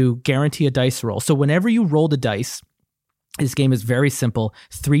to guarantee a dice roll. So whenever you roll the dice, this game is very simple.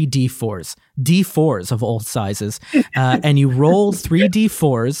 3 D4s, D4s of all sizes, and you roll 3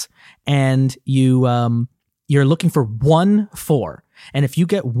 D4s, and you're looking for 1 4. And if you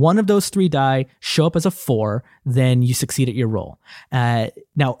get one of those 3 die show up as a 4, then you succeed at your roll.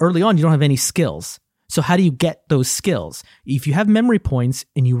 Now, early on, you don't have any skills. So how do you get those skills? If you have memory points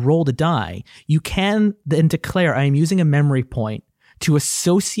and you roll the die, you can then declare, I am using a memory point to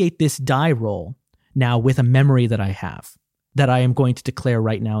associate this die roll now with a memory that I have, that I am going to declare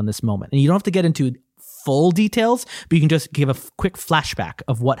right now in this moment. And you don't have to get into full details, but you can just give a quick flashback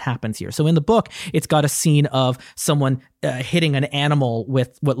of what happens here. So in the book, it's got a scene of someone hitting an animal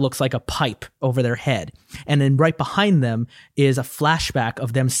with what looks like a pipe over their head. And then right behind them is a flashback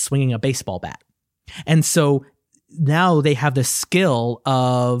of them swinging a baseball bat. And so now they have the skill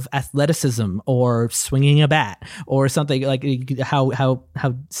of athleticism or swinging a bat or something, like how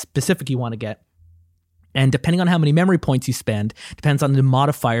specific you want to get. And depending on how many memory points you spend, depends on the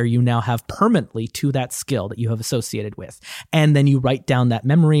modifier you now have permanently to that skill that you have associated with. And then you write down that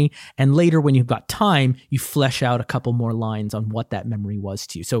memory. And later, when you've got time, you flesh out a couple more lines on what that memory was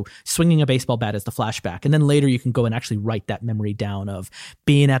to you. So swinging a baseball bat is the flashback. And then later you can go and actually write that memory down of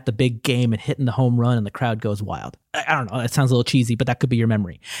being at the big game and hitting the home run and the crowd goes wild. I don't know. That sounds a little cheesy, but that could be your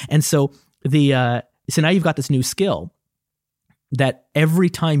memory. And so so now you've got this new skill that every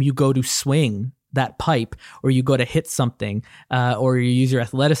time you go to swing that pipe, or you go to hit something, or you use your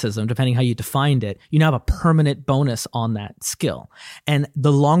athleticism, depending how you defined it, you now have a permanent bonus on that skill. And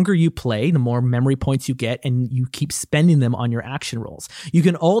the longer you play, the more memory points you get, and you keep spending them on your action rolls. You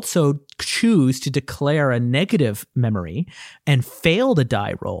can also choose to declare a negative memory and fail the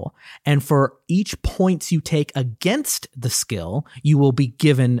die roll. And for each points you take against the skill, you will be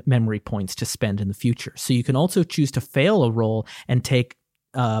given memory points to spend in the future. So you can also choose to fail a roll and take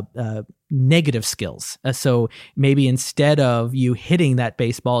negative skills. So maybe instead of you hitting that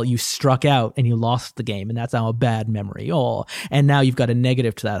baseball, you struck out and you lost the game, and that's now a bad memory. Oh, and now you've got a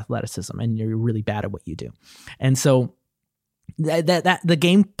negative to that athleticism, and you're really bad at what you do. And so that the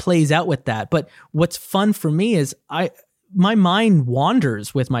game plays out with that. But what's fun for me is my mind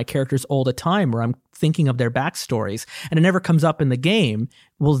wanders with my characters all the time, where I'm thinking of their backstories, and it never comes up in the game.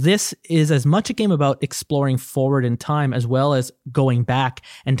 Well, this is as much a game about exploring forward in time as well as going back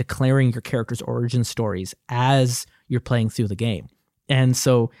and declaring your character's origin stories as you're playing through the game. And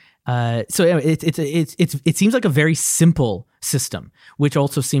so it seems like a very simple system, which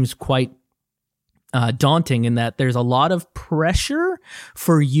also seems quite daunting in that there's a lot of pressure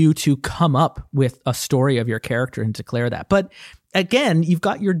for you to come up with a story of your character and declare that. But again, you've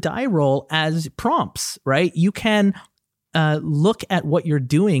got your die roll as prompts, right? You can look at what you're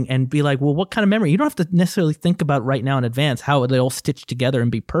doing and be like, well, what kind of memory? You don't have to necessarily think about right now in advance how they all stitch together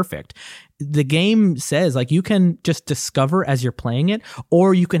and be perfect. The game says like you can just discover as you're playing it,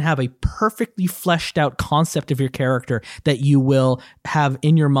 or you can have a perfectly fleshed out concept of your character that you will have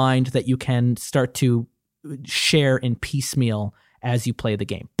in your mind that you can start to share in piecemeal as you play the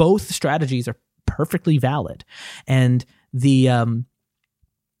game. Both strategies are perfectly valid. And then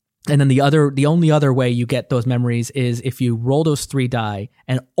the only other way you get those memories is if you roll those 3 die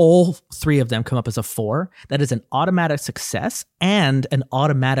and all 3 of them come up as a 4. That is an automatic success and an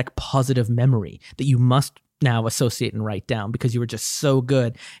automatic positive memory that you must now associate and write down because you were just so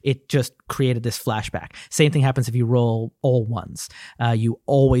good. It just created this flashback. Same thing happens if you roll all 1s.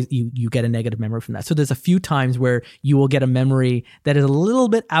 You get a negative memory from that. So there's a few times where you will get a memory that is a little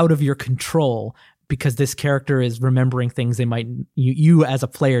bit out of your control, because this character is remembering things they might you as a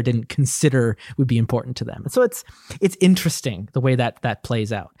player didn't consider would be important to them. And so it's interesting the way that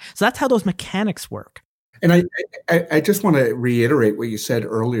plays out. So that's how those mechanics work. And I just want to reiterate what you said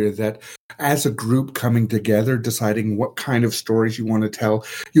earlier, that as a group coming together, deciding what kind of stories you want to tell,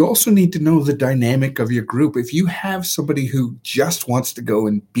 you also need to know the dynamic of your group. If you have somebody who just wants to go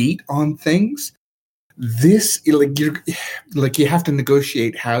and beat on things, this you have to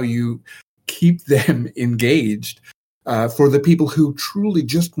negotiate how you keep them engaged. For the people who truly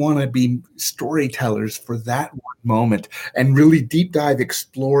just want to be storytellers for that one moment and really deep dive,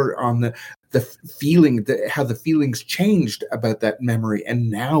 explore on the feeling, how the feelings changed about that memory, and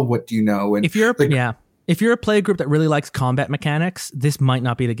now what do you know? And if you're a play group that really likes combat mechanics, this might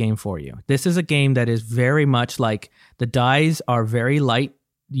not be the game for you. This is a game that is very much like the dice are very light.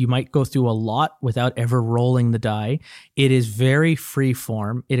 You might go through a lot without ever rolling the die. It is very free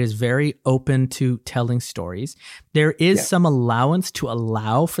form. It is very open to telling stories. There is some allowance to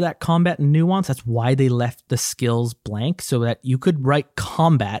allow for that combat nuance. That's why they left the skills blank, so that you could write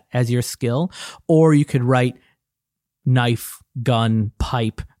combat as your skill, or you could write knife, gun,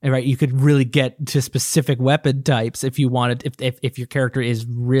 pipe, right? You could really get to specific weapon types if you wanted, if your character is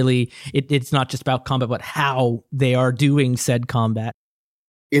really, it's not just about combat, but how they are doing said combat.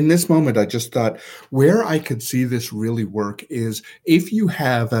 In this moment, I just thought where I could see this really work is if you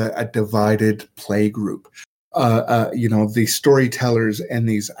have a divided play group, these storytellers and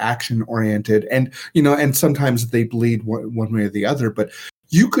these action oriented, and sometimes they bleed one way or the other, but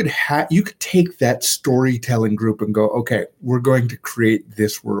you could take that storytelling group and go, okay, we're going to create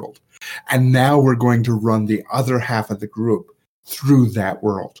this world, and now we're going to run the other half of the group through that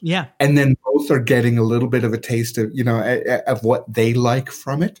world. Yeah. And then both are getting a little bit of a taste of, of what they like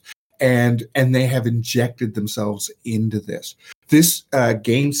from it. And they have injected themselves into this. This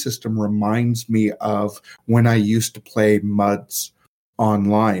game system reminds me of when I used to play MUDs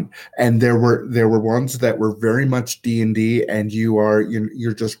online, and there were ones that were very much D&D, and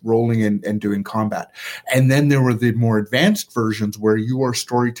you're just rolling and doing combat. And then there were the more advanced versions where you are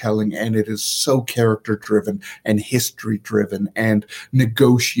storytelling, and it is so character driven and history driven and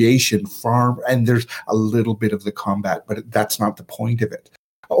negotiation and there's a little bit of the combat, but that's not the point of it.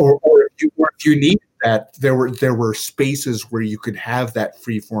 Or if you need that, there were spaces where you could have that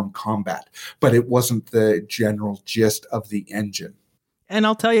freeform combat, but it wasn't the general gist of the engine. And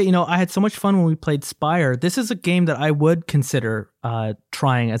I'll tell you, I had so much fun when we played Spire. This is a game that I would consider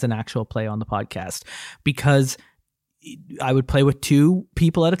trying as an actual play on the podcast, because I would play with 2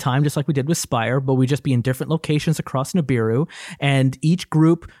 people at a time, just like we did with Spire, but we'd just be in different locations across Nibiru. And each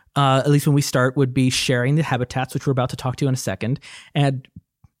group, at least when we start, would be sharing the habitats, which we're about to talk to in a second. And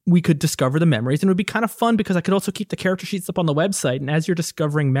we could discover the memories, and it would be kind of fun because I could also keep the character sheets up on the website. And as you're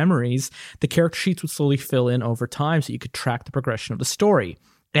discovering memories, the character sheets would slowly fill in over time, so you could track the progression of the story.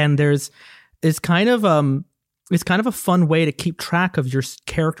 And it's kind of a fun way to keep track of your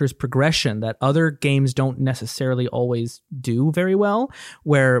character's progression that other games don't necessarily always do very well,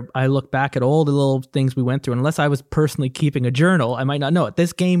 where I look back at all the little things we went through. Unless I was personally keeping a journal, I might not know it.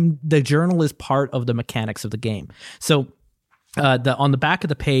 This game, the journal is part of the mechanics of the game. So on the back of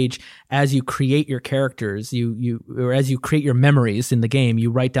the page, as you create your characters, or as you create your memories in the game,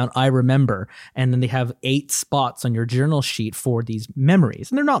 you write down "I remember," and then they have 8 spots on your journal sheet for these memories,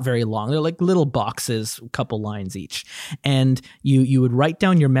 and they're not very long. They're like little boxes, a couple lines each, and you would write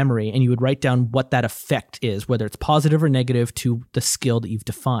down your memory, and you would write down what that effect is, whether it's positive or negative to the skill that you've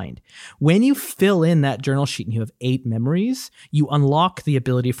defined. When you fill in that journal sheet and you have 8 memories, you unlock the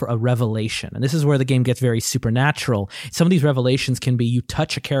ability for a revelation, and this is where the game gets very supernatural. Some of these revelations can be you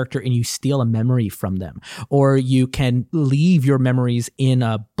touch a character and you steal a memory from them, or you can leave your memories in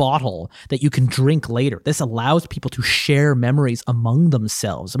a bottle that you can drink later. This allows people to share memories among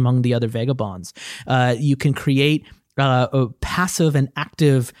themselves, among the other vagabonds. You can create passive and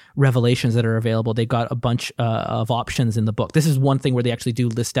active revelations that are available. They've got a bunch of options in the book. This is one thing where they actually do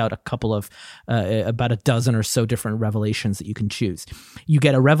list out a couple of about a dozen or so different revelations that you can choose. You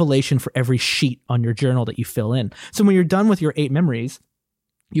get a revelation for every sheet on your journal that you fill in. So when you're done with your 8 memories,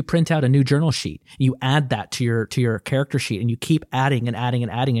 you print out a new journal sheet. You add that to your character sheet, and you keep adding and adding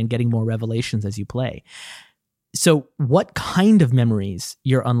and adding and getting more revelations as you play. So what kind of memories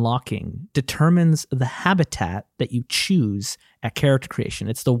you're unlocking determines the habitat that you choose at character creation.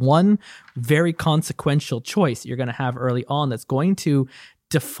 It's the one very consequential choice you're going to have early on that's going to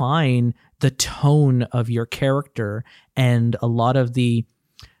define the tone of your character and a lot of the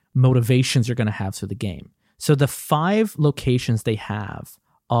motivations you're going to have through the game. So the 5 locations they have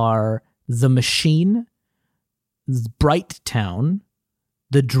are the Machine, Bright Town,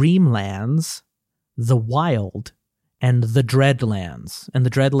 the Dreamlands, the Wild, and the Dreadlands. And the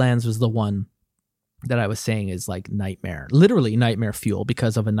Dreadlands was the one that I was saying is like nightmare, literally nightmare fuel,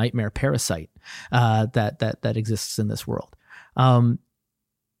 because of a nightmare parasite that exists in this world.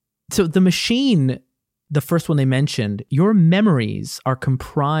 So the Machine, the first one they mentioned, your memories are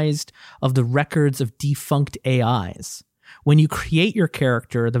comprised of the records of defunct AIs. When you create your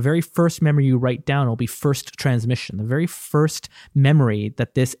character, the very first memory you write down will be first transmission, the very first memory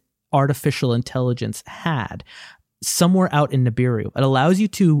that this artificial intelligence had somewhere out in Nibiru. It allows you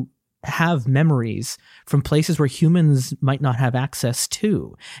to have memories from places where humans might not have access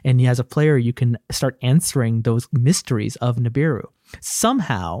to. And as a player, you can start answering those mysteries of Nibiru.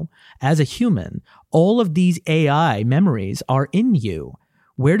 Somehow, as a human, all of these AI memories are in you.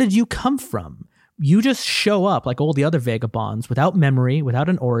 Where did you come from? You just show up like all the other vagabonds without memory, without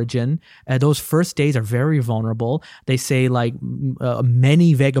an origin. Those first days are very vulnerable. They say like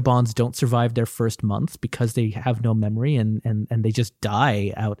many vagabonds don't survive their first month because they have no memory and they just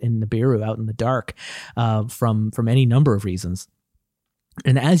die out in Nibiru, out in the dark, from any number of reasons.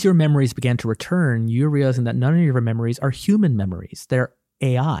 And as your memories began to return, you're realizing that none of your memories are human memories. They're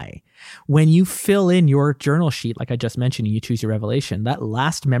AI. When you fill in your journal sheet, like I just mentioned, you choose your revelation, that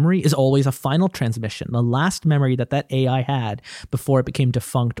last memory is always a final transmission, the last memory that AI had before it became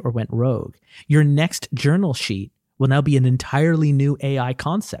defunct or went rogue. Your next journal sheet will now be an entirely new AI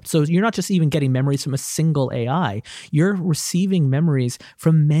concept. So you're not just even getting memories from a single AI, you're receiving memories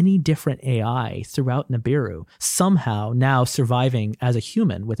from many different AI throughout Nibiru, somehow now surviving as a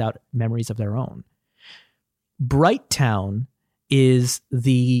human without memories of their own. Bright Town is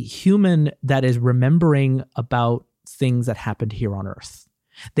the human that is remembering about things that happened here on Earth.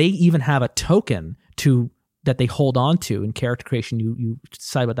 They even have a token that they hold on to in character creation. You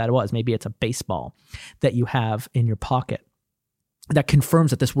decide what that was. Maybe it's a baseball that you have in your pocket that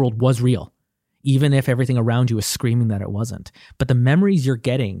confirms that this world was real, even if everything around you is screaming that it wasn't. But the memories you're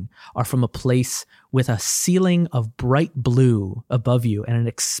getting are from a place with a ceiling of bright blue above you and an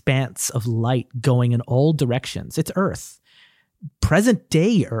expanse of light going in all directions. It's Earth. Present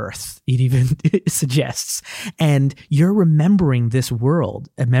day Earth, it even suggests. And you're remembering this world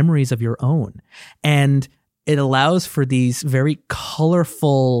and memories of your own. And it allows for these very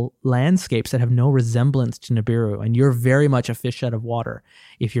colorful landscapes that have no resemblance to Nibiru. And you're very much a fish out of water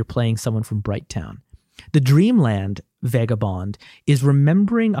if you're playing someone from Bright Town. The Dreamland vagabond is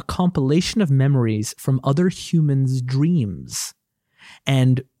remembering a compilation of memories from other humans' dreams.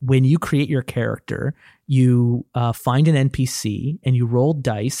 And when you create your character, you find an NPC and you roll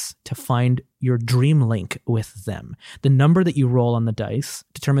dice to find your dream link with them. The number that you roll on the dice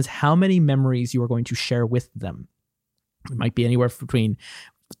determines how many memories you are going to share with them. It might be anywhere between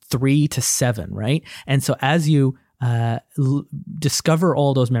 3 to 7, right? And so as you discover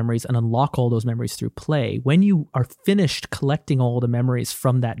all those memories and unlock all those memories through play, when you are finished collecting all the memories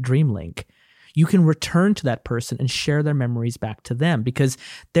from that dream link, you can return to that person and share their memories back to them, because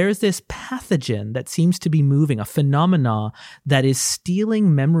there's this pathogen that seems to be moving, a phenomena that is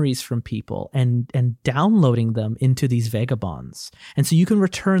stealing memories from people and downloading them into these vagabonds. And so you can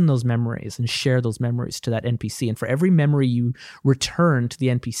return those memories and share those memories to that NPC. And for every memory you return to the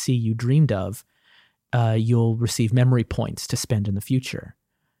NPC you dreamed of, you'll receive memory points to spend in the future.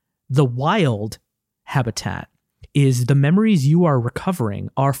 The Wild habitat is the memories you are recovering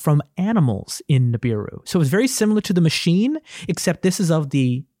are from animals in Nibiru. So it's very similar to the Machine, except this is of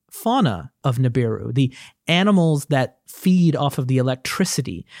the fauna of Nibiru, the animals that feed off of the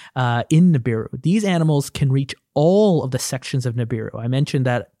electricity in Nibiru. These animals can reach all of the sections of Nibiru. I mentioned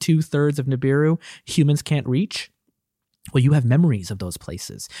that 2/3 of Nibiru humans can't reach. Well, you have memories of those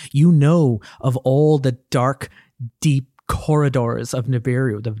places. You know of all the dark, deep corridors of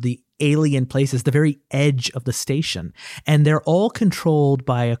Nibiru, the alien places, the very edge of the station. And they're all controlled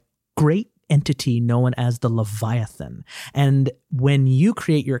by a great entity known as the Leviathan. And when you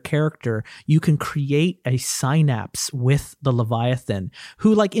create your character, you can create a synapse with the Leviathan,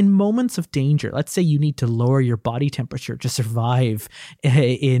 who, like, in moments of danger, let's say you need to lower your body temperature to survive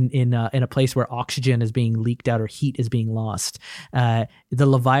in a place where oxygen is being leaked out or heat is being lost, the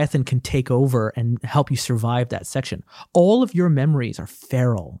Leviathan can take over and help you survive that section. All of your memories are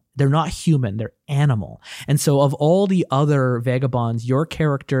feral. They're not human, they're animal. And so of all the other vagabonds, your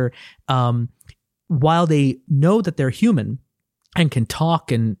character, while they know that they're human and can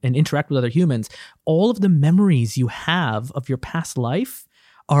talk and interact with other humans, all of the memories you have of your past life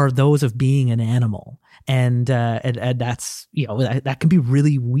are those of being an animal. And that's, that can be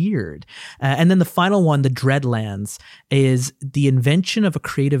really weird. And then the final one, the Dreadlands, is the invention of a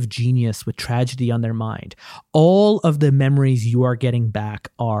creative genius with tragedy on their mind. All of the memories you are getting back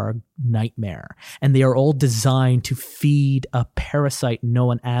are nightmare, and they are all designed to feed a parasite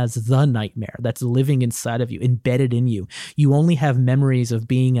known as the nightmare that's living inside of you, embedded in you. You only have memories of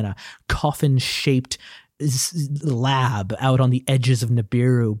being in a coffin-shaped lab out on the edges of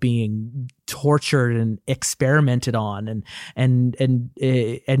Nibiru, being tortured and experimented on, and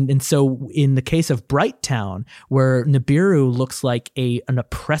so in the case of Brighttown, where Nibiru looks like an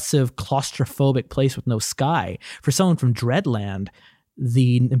oppressive, claustrophobic place with no sky, for someone from Dreadland,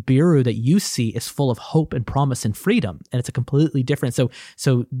 the Nibiru that you see is full of hope and promise and freedom, and it's a completely different.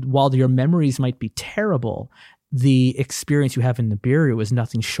 So while your memories might be terrible, the experience you have in Nibiru is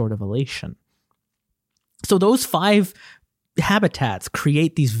nothing short of elation. So those 5 habitats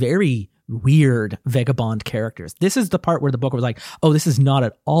create these very weird vagabond characters. This is the part where the book was like, oh, this is not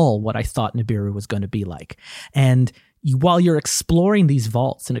at all what I thought Nibiru was going to be like. And while you're exploring these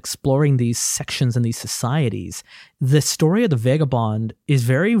vaults and exploring these sections and these societies, the story of the vagabond is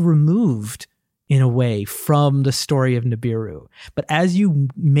very removed in a way from the story of Nibiru. But as you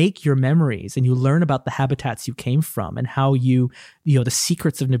make your memories and you learn about the habitats you came from and how the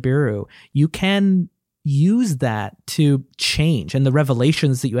secrets of Nibiru, you can use that to change, and the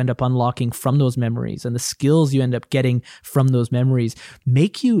revelations that you end up unlocking from those memories and the skills you end up getting from those memories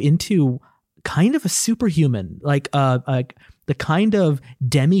make you into kind of a superhuman, like the kind of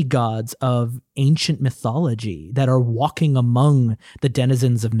demigods of ancient mythology that are walking among the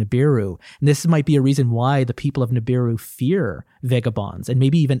denizens of Nibiru. And this might be a reason why the people of Nibiru fear vagabonds and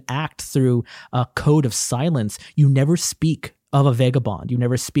maybe even act through a code of silence. You never speak of a vagabond. You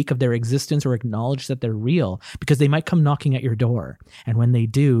never speak of their existence or acknowledge that they're real, because they might come knocking at your door. And when they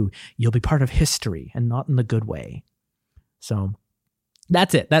do, you'll be part of history, and not in the good way. So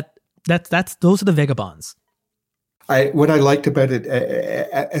that's it. That's those are the vagabonds. What I liked about it,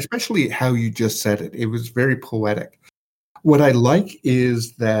 especially how you just said it, it was very poetic. What I like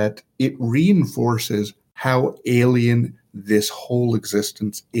is that it reinforces how alien this whole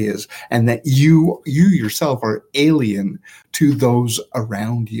existence is, and that you yourself are alien to those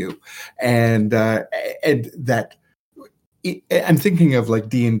around you, and that I'm thinking of like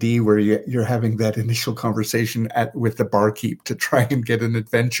D&D, where you're having that initial conversation with the barkeep to try and get an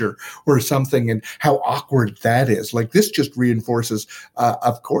adventure or something, and how awkward that is. Like, this just reinforces,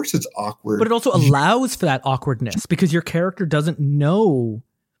 of course it's awkward, but it also allows for that awkwardness, because your character doesn't know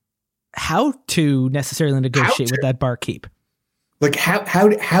how to necessarily negotiate with that barkeep. Like,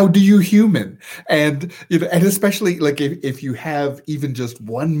 how do you human? And and especially like if you have even just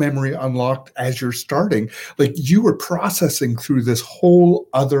one memory unlocked as you're starting, like, you are processing through this whole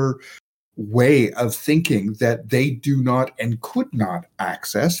other way of thinking that they do not and could not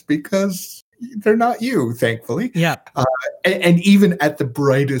access, because they're not you, thankfully. Yeah. And even at the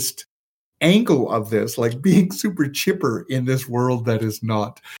brightest angle of this, like, being super chipper in this world that is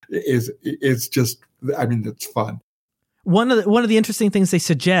not, is just, I mean, it's fun. One of the interesting things they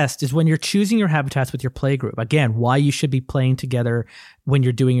suggest is when you're choosing your habitats with your play group, again, why you should be playing together when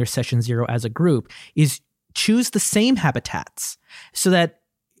you're doing your session 0 as a group, is choose the same habitats, so that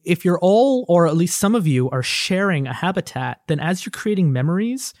if you're all, or at least some of you, are sharing a habitat, then as you're creating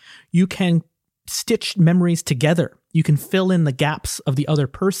memories, you can stitch memories together. You can fill in the gaps of the other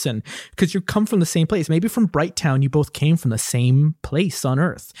person, because you come from the same place. Maybe from Brighttown, you both came from the same place on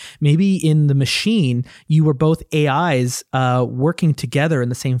Earth. Maybe in the machine, you were both AIs working together in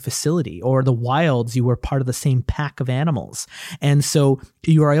the same facility, or the wilds, you were part of the same pack of animals. And so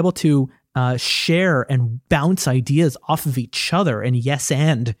you are able to share and bounce ideas off of each other, and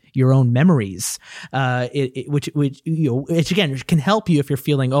and your own memories, which again can help you if you're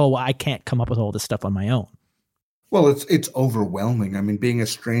feeling, oh, I can't come up with all this stuff on my own. Well, it's overwhelming. I mean, being a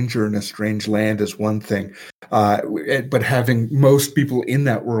stranger in a strange land is one thing, but having most people in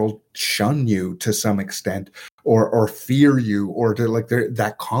that world shun you to some extent, or fear you, or to like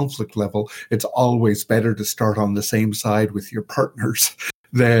that conflict level, it's always better to start on the same side with your partners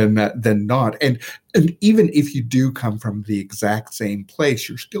than not. And even if you do come from the exact same place,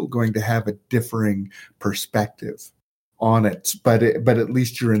 you're still going to have a differing perspective on it, but at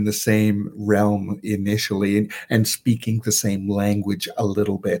least you're in the same realm initially, and speaking the same language a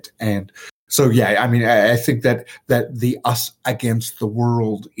little bit. And so, yeah, I mean, I think that the us against the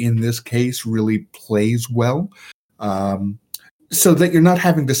world in this case really plays well, so that you're not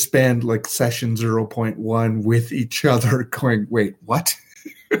having to spend like session 0.1 with each other going, wait, what?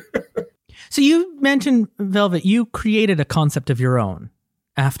 So you mentioned, Velvet, you created a concept of your own,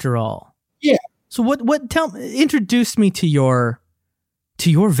 after all. Yeah. So introduce me to your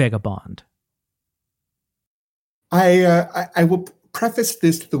vagabond. I will preface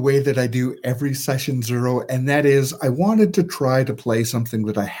this the way that I do every session 0, and that is I wanted to try to play something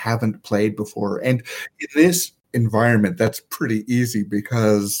that I haven't played before. And in this environment, that's pretty easy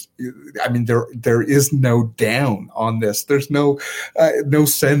because, I mean, there is no down on this. There's no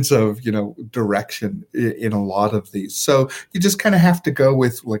sense of, direction in a lot of these. So you just kind of have to go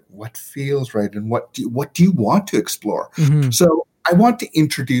with like what feels right and what do you want to explore. Mm-hmm. So I want to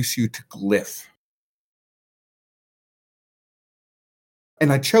introduce you to Glyph.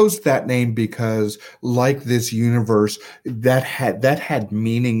 And I chose that name because, like this universe, that had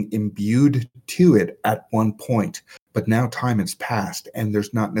meaning imbued to it at one point. But now time has passed, and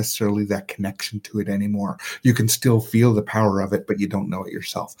there's not necessarily that connection to it anymore. You can still feel the power of it, but you don't know it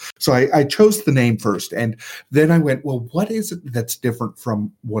yourself. So I chose the name first, and then I went, well, what is it that's different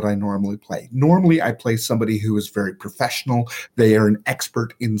from what I normally play? Normally, I play somebody who is very professional. They are an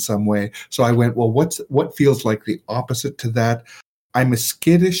expert in some way. So I went, well, what feels like the opposite to that? I'm a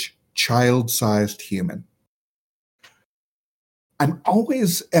skittish, child-sized human. I'm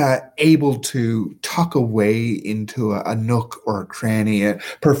always able to tuck away into a nook or a cranny.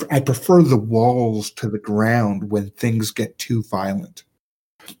 I prefer the walls to the ground when things get too violent.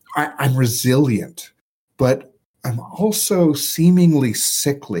 I'm resilient, but I'm also seemingly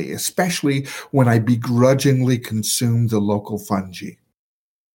sickly, especially when I begrudgingly consume the local fungi.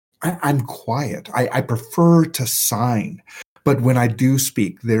 I'm quiet. I prefer to sign. But when I do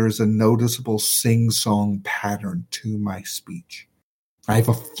speak, there is a noticeable sing-song pattern to my speech. I have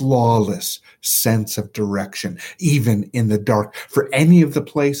a flawless sense of direction, even in the dark. For any of the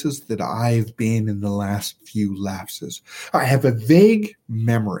places that I've been in the last few lapses, I have a vague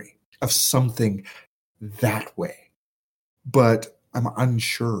memory of something that way, but I'm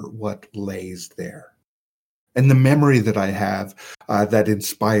unsure what lays there. And the memory that I have that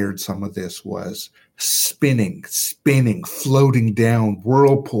inspired some of this was spinning, floating down,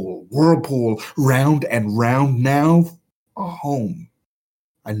 whirlpool, round and round. Now a home,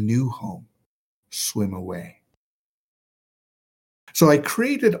 a new home, swim away. So I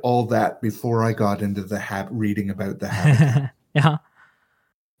created all that before I got into the reading about the habitat. Yeah.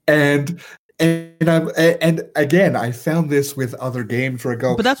 And again, I found this with other games where I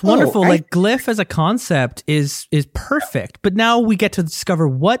go, but that's wonderful. Like Glyph as a concept is perfect. But now we get to discover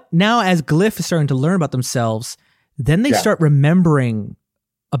now as Glyph is starting to learn about themselves, then they start remembering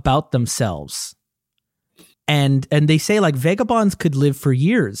about themselves. And they say like vagabonds could live for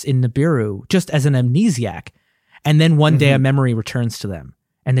years in Nibiru just as an amnesiac. And then one day a memory returns to them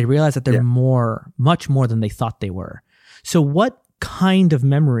and they realize that they're much more than they thought they were. So what kind of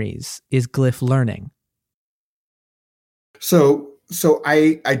memories is Glyph learning? So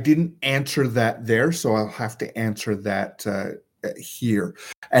I didn't answer that there, so I'll have to answer that here.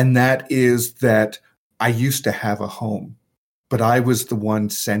 And that is that I used to have a home, but I was the one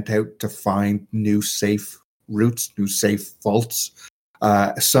sent out to find new safe routes, new safe vaults.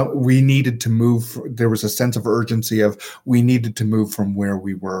 So we needed to move. There was a sense of urgency of we needed to move from where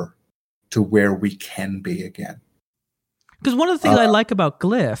we were to where we can be again. Because one of the things I like about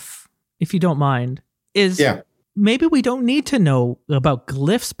Glyph, if you don't mind, is maybe we don't need to know about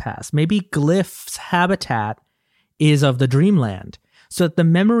Glyph's past. Maybe Glyph's habitat is of the dreamland. So that the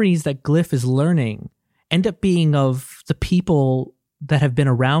memories that Glyph is learning end up being of the people that have been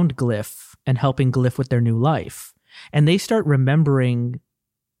around Glyph and helping Glyph with their new life. And they start remembering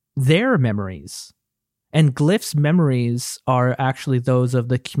their memories. And Glyph's memories are actually those of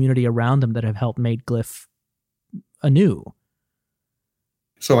the community around them that have helped make Glyph anew.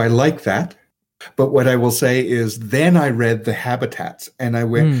 So I like that. But what I will say is then I read the habitats and I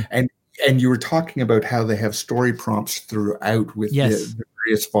went and you were talking about how they have story prompts throughout with the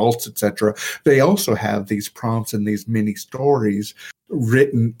various vaults, etc. They also have these prompts and these mini stories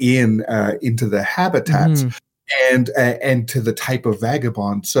written into the habitats. and to the type of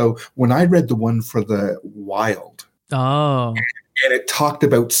vagabond. So when I read the one for the wild, and it talked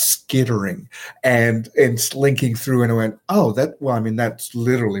about skittering and slinking through, and I went, oh, that's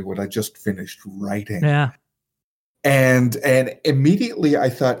literally what I just finished writing. Yeah. And immediately I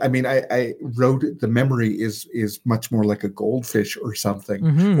thought, I wrote the memory is much more like a goldfish or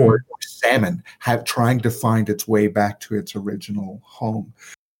something, or salmon trying to find its way back to its original home.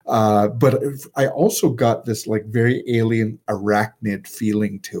 But I also got this like very alien arachnid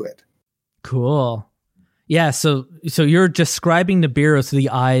feeling to it. Cool. Yeah. So you're describing Nibiru through the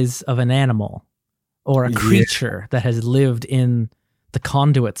eyes of an animal or a creature that has lived in the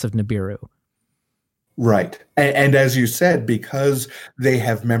conduits of Nibiru. Right. And as you said, because they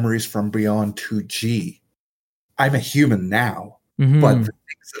have memories from beyond 2G, I'm a human now, but the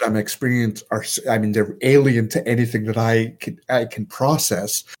things that I'm experiencing they're alien to anything that I can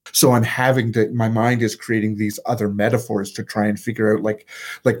process. So I'm my mind is creating these other metaphors to try and figure out like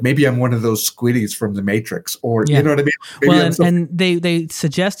maybe I'm one of those squiddies from the Matrix, or you know what I mean? Maybe and they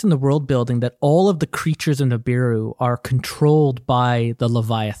suggest in the world building that all of the creatures in Nibiru are controlled by the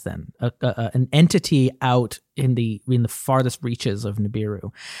Leviathan, an entity out in the farthest reaches of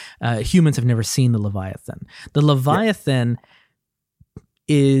Nibiru. Humans have never seen the Leviathan. The Leviathan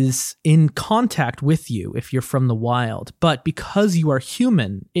is in contact with you if you're from the wild, but because you are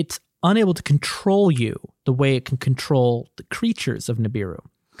human, it's unable to control you the way it can control the creatures of Nibiru.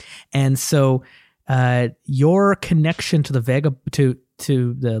 And so your connection to the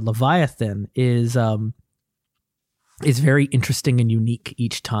to the Leviathan is very interesting and unique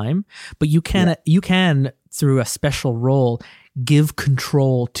each time, but you can through a special role give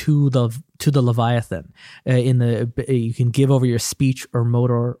control to the Leviathan. You can give over your speech or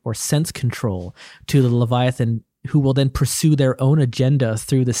motor or sense control to the Leviathan, who will then pursue their own agenda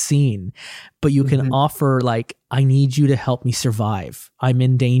through the scene. But you can offer like, I need you to help me survive. I'm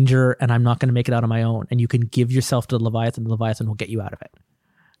in danger and I'm not going to make it out on my own. And you can give yourself to the Leviathan will get you out of it.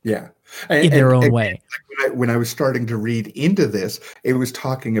 Yeah. In their own way. When I was starting to read into this, it was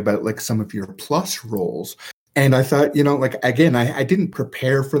talking about like some of your plus roles. And I thought, again, I didn't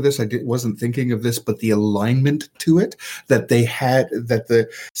prepare for this. Wasn't thinking of this, but the alignment to it that they had, that the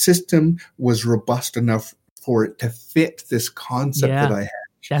system was robust enough for it to fit this concept that I had.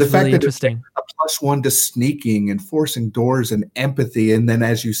 That's the fact really that interesting. It's a +1 to sneaking and forcing doors and empathy. And then,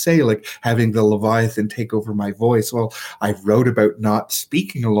 as you say, like having the Leviathan take over my voice. Well, I wrote about not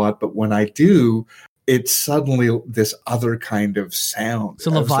speaking a lot, but when I do, it's suddenly this other kind of sound.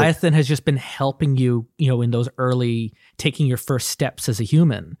 So Leviathan has just been helping you, in those early, taking your first steps as a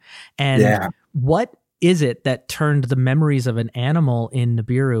human. And what is it that turned the memories of an animal in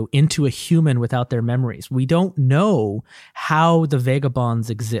Nibiru into a human without their memories? We don't know how the Vagabonds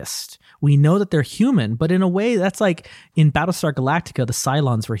exist. We know that they're human, but in a way that's like in Battlestar Galactica, the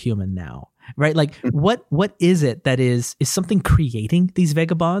Cylons were human now. Right? Like what is it that is something creating these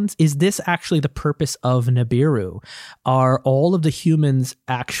Vagabonds? Is this actually the purpose of Nibiru? Are all of the humans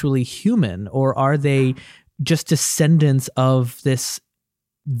actually human, or are they just descendants of this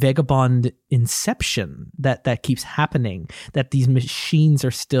Vagabond inception that keeps happening, that these machines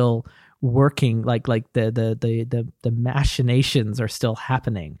are still working, like the machinations are still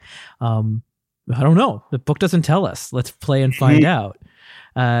happening? I don't know. The book doesn't tell us. Let's play and find out.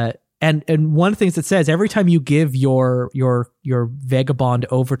 And one of the things it says, every time you give your Vagabond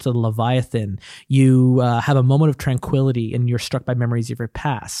over to the Leviathan, you have a moment of tranquility and you're struck by memories of your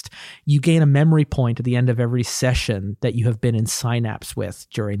past. You gain a memory point at the end of every session that you have been in synapse with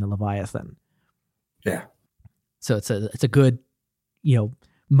during the Leviathan. Yeah. So it's a good,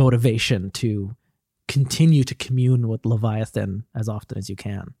 motivation to continue to commune with Leviathan as often as you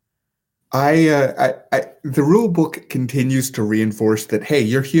can. The rule book continues to reinforce that, hey,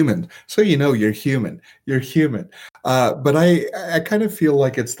 you're human. So you're human. You're human. But I kind of feel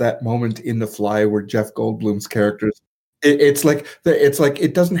like it's that moment in The Fly where Jeff Goldblum's characters, it's like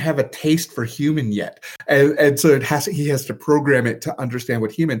it doesn't have a taste for human yet. And so he has to program it to understand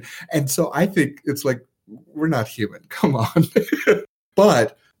what human. And so I think it's like, we're not human. Come on.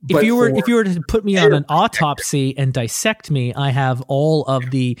 But if you were to put me on an autopsy and dissect me, I have all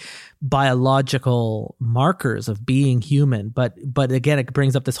of the biological markers of being human. But again, it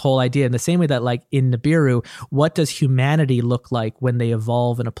brings up this whole idea in the same way that, like in Nibiru, what does humanity look like when they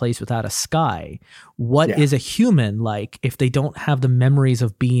evolve in a place without a sky? What is a human like if they don't have the memories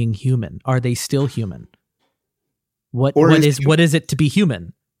of being human? Are they still human? What is it to be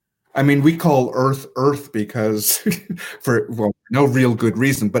human? I mean, we call Earth because for no real good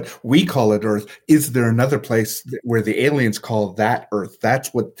reason, but we call it Earth. Is there another place where the aliens call that Earth?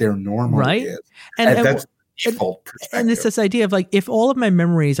 That's what their normal is. And that's default perspective. And it's this idea of like, if all of my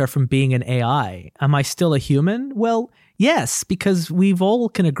memories are from being an AI, am I still a human? Well, yes, because we've all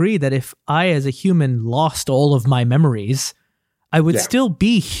can agree that if I as a human lost all of my memories, I would still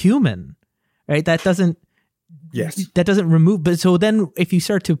be human, right? That doesn't remove. But so then if you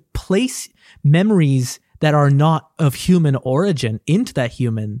start to place memories that are not of human origin into that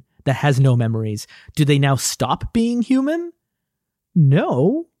human that has no memories, do they now stop being human?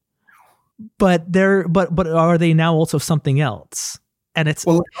 No. But are they now also something else? And it's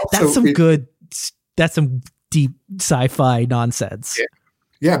that's some deep sci-fi nonsense.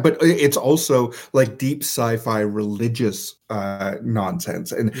 Yeah, but it's also like deep sci-fi religious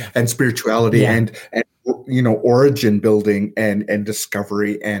nonsense and spirituality and origin building and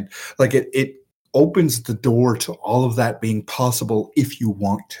discovery, and like it opens the door to all of that being possible if you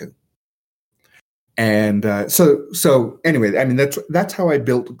want to. And so anyway, I mean that's how I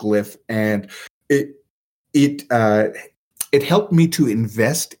built Glyph, and it helped me to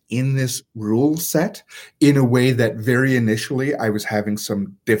invest in this rule set in a way that very initially I was having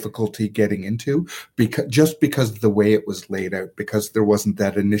some difficulty getting into, because of the way it was laid out, because there wasn't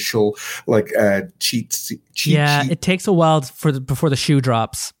that initial like cheat sheet. It takes a while before the shoe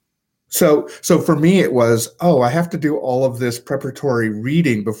drops. So for me, it was, I have to do all of this preparatory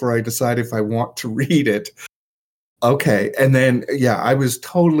reading before I decide if I want to read it. Okay. And then, I was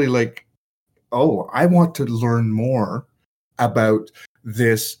totally like, I want to learn more about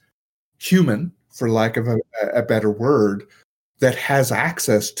this human, for lack of a better word, that has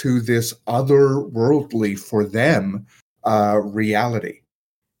access to this otherworldly, for them, reality.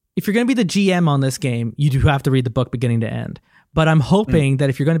 If you're going to be the GM on this game, you do have to read the book beginning to end. But I'm hoping that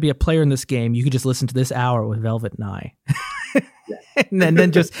if you're going to be a player in this game, you can just listen to this hour with Velvet and I, and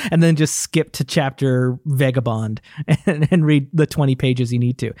then just skip to chapter Vagabond and read the 20 pages you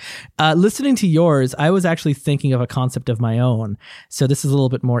need to. Listening to yours, I was actually thinking of a concept of my own, so this is a little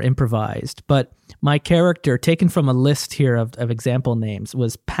bit more improvised. But my character, taken from a list here of example names,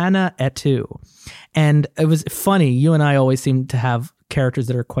 was Pana Etu, and it was funny. You and I always seem to have characters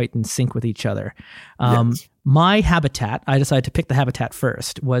that are quite in sync with each other. My habitat, I decided to pick the habitat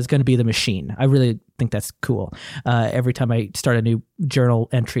first, was going to be the machine. I really think that's cool. Every time I start a new journal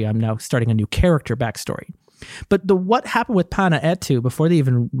entry, I'm now starting a new character backstory. But what happened with Pana Etu, before they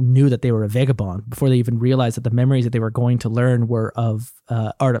even knew that they were a vagabond, before they even realized that the memories that they were going to learn were of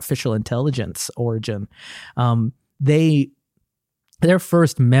artificial intelligence origin, their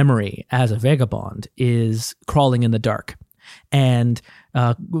first memory as a vagabond is crawling in the dark and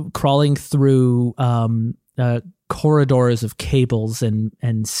crawling through corridors of cables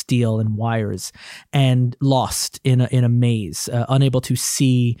and steel and wires, and lost in a maze, unable to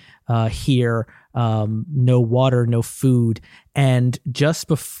see, hear, no water, no food. And just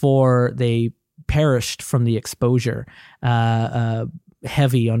before they perished from the exposure,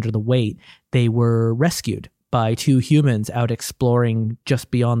 heavy under the weight, they were rescued by two humans out exploring just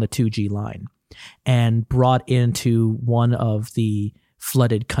beyond the 2G line, and brought into one of the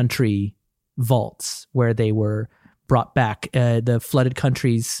flooded country vaults where they were brought back. The flooded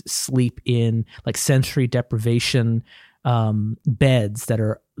countries sleep in like sensory deprivation beds that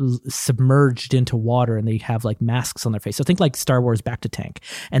are submerged into water, and they have like masks on their face. So think like Star Wars Back to Tank,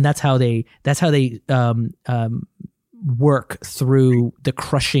 and that's how they work through the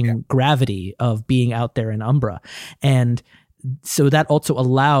crushing gravity of being out there in Umbra. And so that also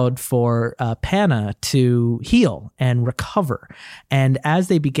allowed for Pana to heal and recover. And as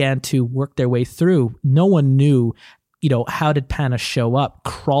they began to work their way through, no one knew, how did Pana show up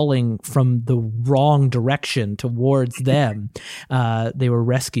crawling from the wrong direction towards them? They were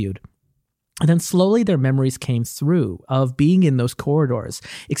rescued. And then slowly their memories came through of being in those corridors,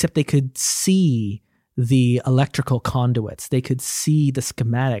 except they could see the electrical conduits. They could see the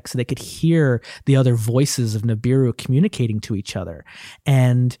schematics. They could hear the other voices of Nibiru communicating to each other.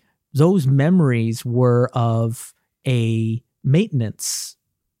 And those memories were of a maintenance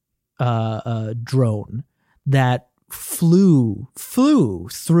drone that flew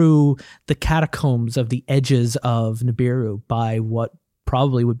through the catacombs of the edges of Nibiru by what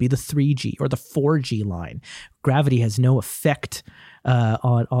probably would be the 3G or the 4G line. Gravity has no effect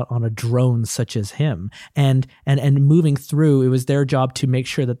on a drone such as him, and moving through, it was their job to make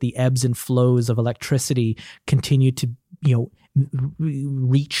sure that the ebbs and flows of electricity continued to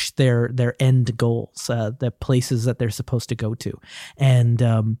reach their end goals, the places that they're supposed to go to.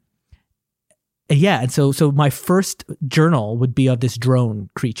 And and so my first journal would be of this drone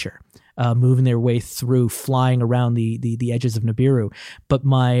creature moving their way through, flying around the edges of Nibiru. But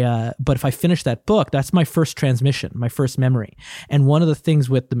if I finish that book, that's my first transmission, my first memory. And one of the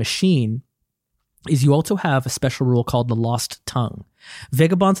things with the machine is you also have a special rule called the lost tongue.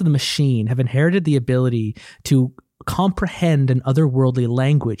 Vagabonds of the machine have inherited the ability to comprehend an otherworldly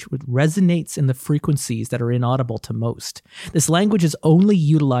language which resonates in the frequencies that are inaudible to most. This language is only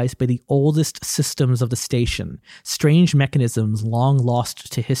utilized by the oldest systems of the station, strange mechanisms long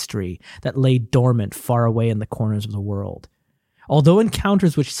lost to history that lay dormant far away in the corners of the world. Although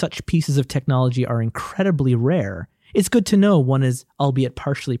encounters with such pieces of technology are incredibly rare, it's good to know one is, albeit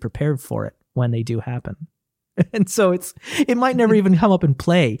partially, prepared for it when they do happen. And so it might never even come up in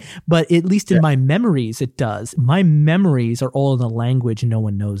play, but at least in my memories, it does. My memories are all in a language no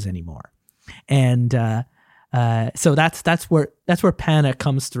one knows anymore. And so that's where Pana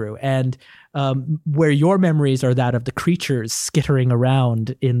comes through. And where your memories are that of the creatures skittering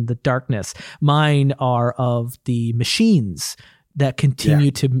around in the darkness, mine are of the machines that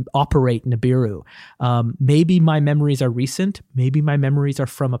continue to operate Nibiru. Maybe my memories are recent. Maybe my memories are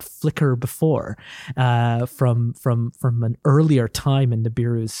from a flicker before, from an earlier time in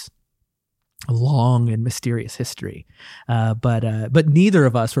Nibiru's long and mysterious history. But neither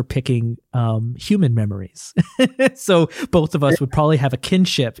of us were picking human memories. So both of us would probably have a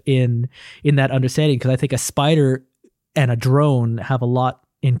kinship in that understanding, because I think a spider and a drone have a lot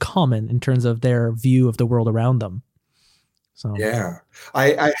in common in terms of their view of the world around them. So. Yeah,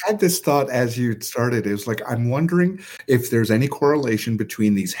 I had this thought as you started. It was like, I'm wondering if there's any correlation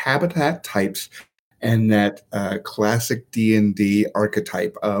between these habitat types and that classic D&D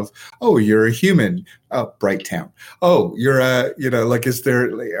archetype of, oh, you're a human, oh, Bright Town. Oh, you're a, like, is there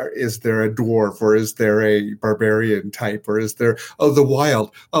a dwarf, or is there a barbarian type, or is there, oh, the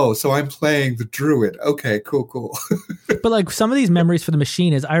wild. Oh, so I'm playing the druid. Okay, cool. But like some of these memories for the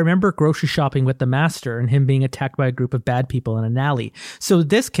machine is, I remember grocery shopping with the master and him being attacked by a group of bad people in an alley. So in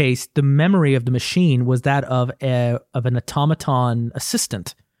this case, the memory of the machine was that of an automaton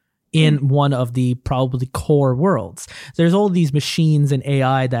assistant in one of the probably core worlds. There's all these machines and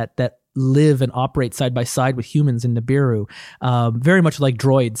AI that live and operate side by side with humans in Nibiru, very much like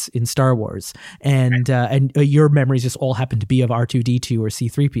droids in Star Wars. And your memories just all happen to be of R2-D2 or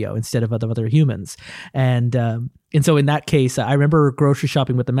C-3PO instead of other humans. And so in that case, I remember grocery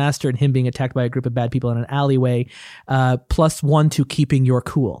shopping with the master and him being attacked by a group of bad people in an alleyway, +1 to keeping your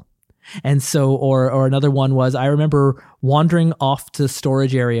cool. And so, or another one was, I remember wandering off to the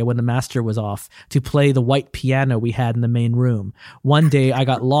storage area when the master was off to play the white piano we had in the main room. One day I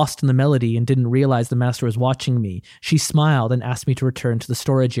got lost in the melody and didn't realize the master was watching me. She smiled and asked me to return to the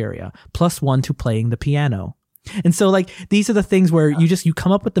storage area, +1 to playing the piano. And so like, these are the things where you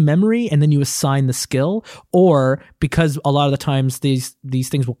come up with the memory and then you assign the skill, or because a lot of the times these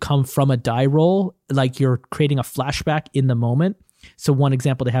things will come from a die roll, like you're creating a flashback in the moment. So one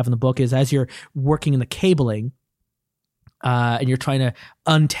example they have in the book is, as you're working in the cabling and you're trying to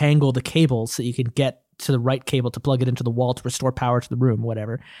untangle the cables so you can get to the right cable to plug it into the wall to restore power to the room,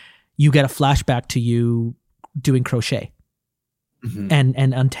 whatever, you get a flashback to you doing crochet and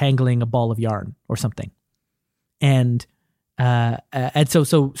untangling a ball of yarn or something. And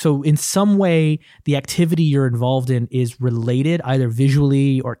so in some way, the activity you're involved in is related either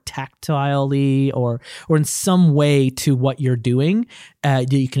visually or tactilely or in some way to what you're doing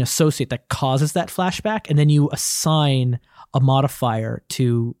that you can associate that causes that flashback. And then you assign a modifier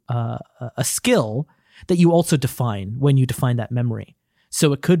to a skill that you also define when you define that memory.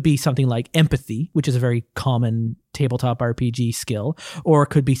 So it could be something like empathy, which is a very common tabletop RPG skill, or it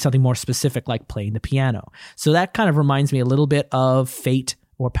could be something more specific like playing the piano. So that kind of reminds me a little bit of Fate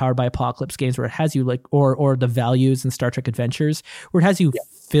or Powered by Apocalypse games, where it has you like, or the Values in Star Trek Adventures, where it has you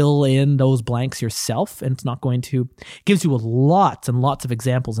fill in those blanks yourself, and it's not going to, it gives you lots and lots of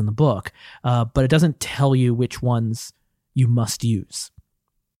examples in the book, but it doesn't tell you which ones you must use.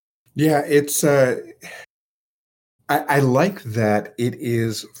 Yeah, it's I like that it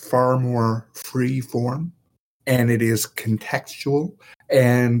is far more free form, and it is contextual,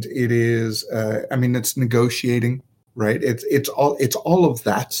 and it is it's negotiating, right? It's all of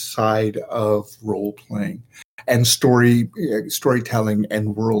that side of role playing and storytelling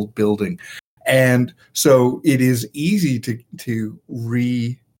and world building. And so it is easy to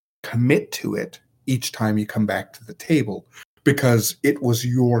recommit to it each time you come back to the table, because it was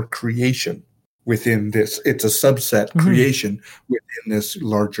your creation within this. It's a subset creation within this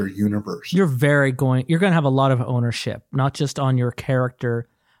larger universe. You're going to have a lot of ownership, not just on your character,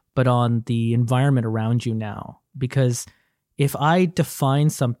 but on the environment around you now. Because if I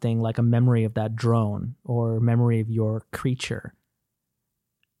define something like a memory of that drone or memory of your creature,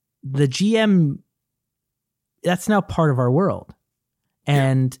 the GM, that's now part of our world.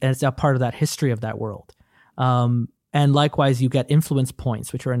 And it's now part of that history of that world. And likewise, you get influence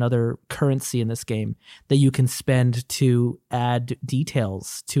points, which are another currency in this game that you can spend to add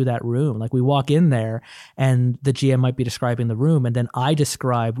details to that room. Like we walk in there and the GM might be describing the room, and then I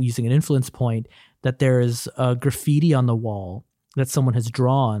describe using an influence point that there is a graffiti on the wall that someone has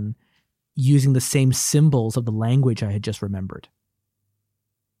drawn using the same symbols of the language I had just remembered.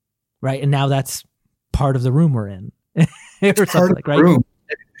 Right? And now that's part of the room we're in. Or something like, right? Room.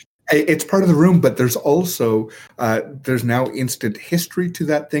 It's part of the room, but there's also there's now instant history to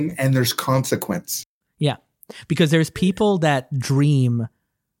that thing, and there's consequence. Yeah, because there's people that dream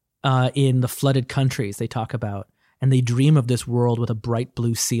in the flooded countries they talk about, and they dream of this world with a bright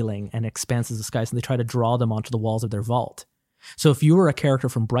blue ceiling and expanses of skies, and they try to draw them onto the walls of their vault. So if you were a character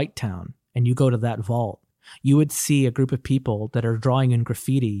from Brighttown and you go to that vault, you would see a group of people that are drawing in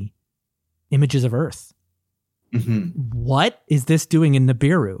graffiti images of Earth. Mm-hmm. What is this doing in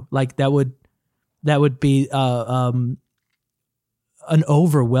Nibiru? Like that would be an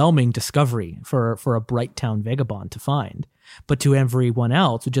overwhelming discovery for a Brighttown vagabond to find. But to everyone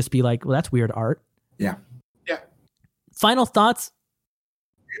else, would just be like, well, that's weird art. Yeah. Final thoughts?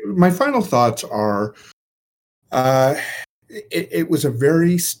 My final thoughts are, it was a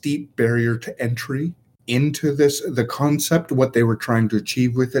very steep barrier to entry into the concept, what they were trying to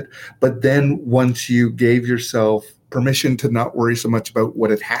achieve with it. But then once you gave yourself permission to not worry so much about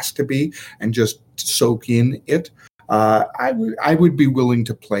what it has to be and just soak in it, I would be willing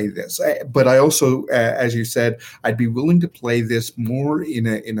to play this. But I also, as you said, I'd be willing to play this more in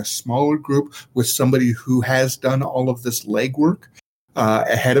a smaller group with somebody who has done all of this legwork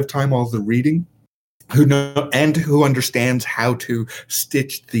ahead of time, all the reading, who understands how to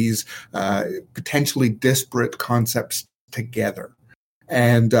stitch these potentially disparate concepts together,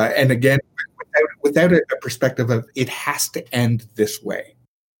 and again, without a perspective of it has to end this way.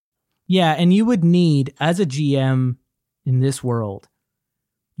 Yeah, and you would need, as a GM in this world,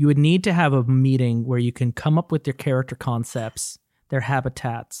 you would need to have a meeting where you can come up with their character concepts, their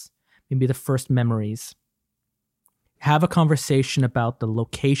habitats, maybe the first memories. Have a conversation about the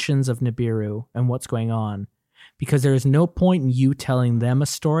locations of Nibiru and what's going on, because there is no point in you telling them a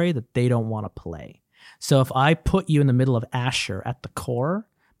story that they don't want to play. So if I put you in the middle of Asher at the core,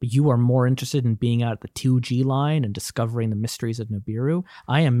 but you are more interested in being out at the 2G line and discovering the mysteries of Nibiru,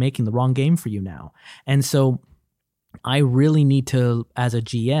 I am making the wrong game for you now. And so I really need to, as a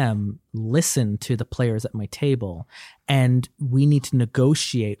GM, listen to the players at my table, and we need to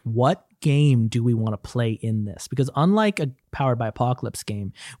negotiate what game do we want to play in this? Because unlike a Powered by Apocalypse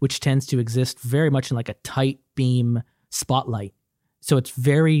game, which tends to exist very much in like a tight beam spotlight, so it's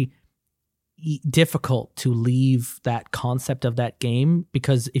very difficult to leave that concept of that game,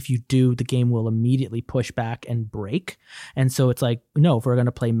 because if you do, the game will immediately push back and break. And so it's like, no, if we're going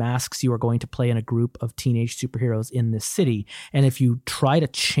to play Masks, you are going to play in a group of teenage superheroes in this city. And if you try to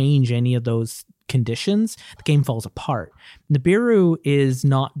change any of those conditions, the game falls apart. Nibiru is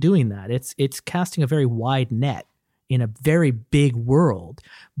not doing that. It's casting a very wide net in a very big world,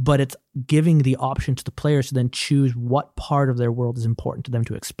 but it's giving the option to the players to then choose what part of their world is important to them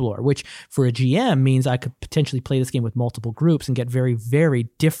to explore, which for a GM means I could potentially play this game with multiple groups and get very, very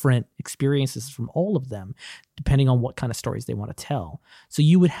different experiences from all of them, depending on what kind of stories they want to tell. So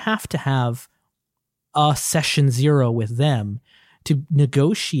you would have to have a session 0 with them to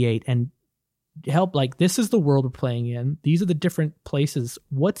negotiate and help, like, this is the world we're playing in. These are the different places.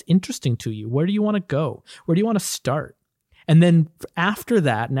 What's interesting to you? Where do you want to go? Where do you want to start? And then after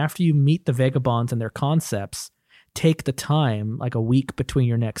that, and after you meet the vagabonds and their concepts, take the time, like a week between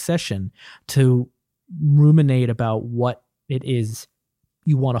your next session, to ruminate about what it is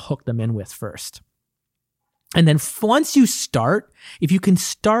you want to hook them in with first. And then once you start, if you can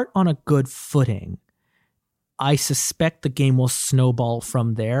start on a good footing, I suspect the game will snowball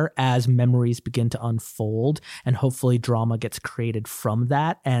from there as memories begin to unfold, and hopefully drama gets created from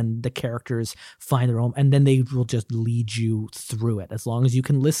that, and the characters find their own, and then they will just lead you through it. As long as you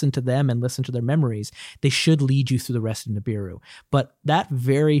can listen to them and listen to their memories, they should lead you through the rest of Nibiru. But that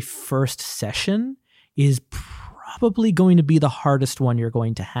very first session is probably going to be the hardest one you're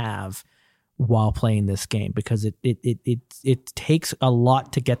going to have while playing this game, because it takes a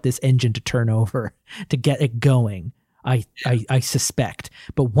lot to get this engine to turn over, to get it going. I suspect,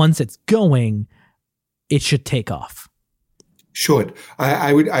 but once it's going, it should take off. Should.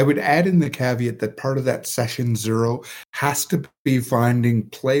 I would add in the caveat that part of that session 0 has to be finding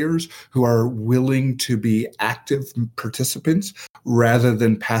players who are willing to be active participants rather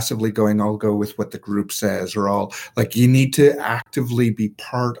than passively going, I'll go with what the group says, or all, like, you need to actively be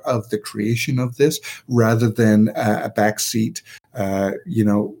part of the creation of this rather than a backseat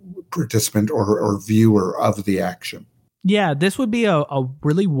participant or viewer of the action. Yeah, this would be a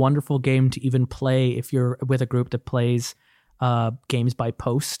really wonderful game to even play if you're with a group that plays games by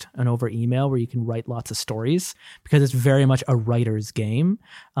post and over email, where you can write lots of stories, because it's very much a writer's game.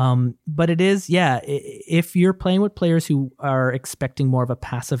 But it is, if you're playing with players who are expecting more of a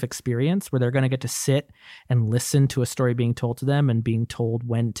passive experience, where they're going to get to sit and listen to a story being told to them and being told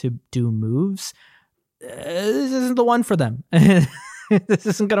when to do moves, this isn't the one for them. This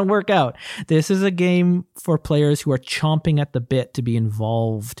isn't going to work out. This is a game for players who are chomping at the bit to be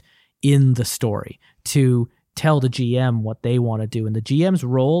involved in the story, to tell the GM what they want to do. And the GM's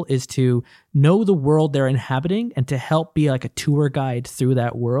role is to know the world they're inhabiting and to help be like a tour guide through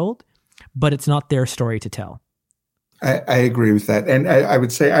that world, but it's not their story to tell. I agree with that. And I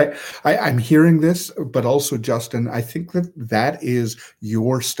would say I'm hearing this, but also, Justin, I think that is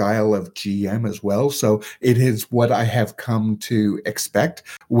your style of GM as well. So it is what I have come to expect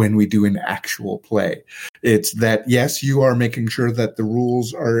when we do an actual play. It's that, yes, you are making sure that the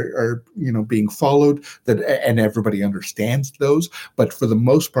rules are being followed, and everybody understands those. But for the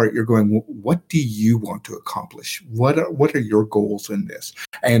most part, you're going, what do you want to accomplish? What are your goals in this?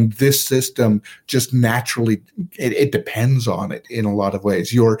 And this system just naturally, it depends on it in a lot of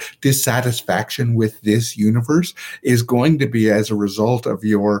ways. Your dissatisfaction with this universe is going to be as a result of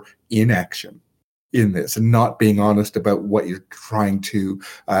your inaction in this and not being honest about what you're trying to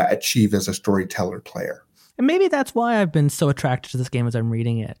achieve as a storyteller player. And maybe that's why I've been so attracted to this game as I'm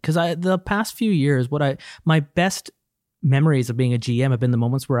reading it. Because the past few years, my best memories of being a GM have been the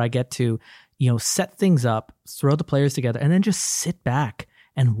moments where I get to, set things up, throw the players together, and then just sit back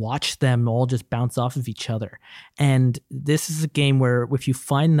and watch them all just bounce off of each other. And this is a game where if you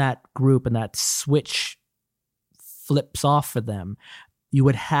find that group and that switch flips off for them, you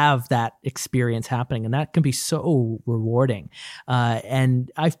would have that experience happening. And that can be so rewarding. And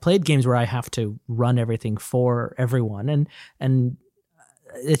I've played games where I have to run everything for everyone. And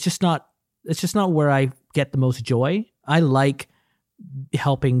it's just not where I get the most joy. I like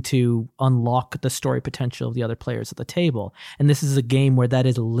helping to unlock the story potential of the other players at the table. And this is a game where that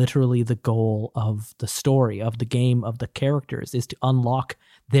is literally the goal of the story, of the game, of the characters, is to unlock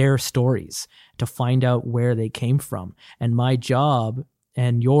their stories, to find out where they came from. And my job,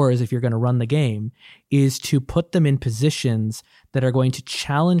 and yours if you're going to run the game, is to put them in positions that are going to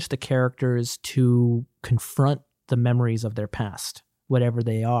challenge the characters to confront the memories of their past, whatever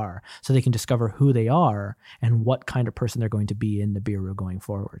they are, so they can discover who they are and what kind of person they're going to be in Nibiru going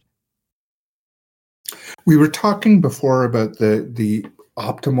forward. We were talking before about the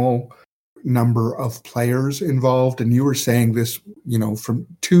optimal number of players involved, and you were saying this, from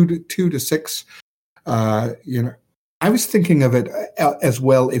two to six. I was thinking of it as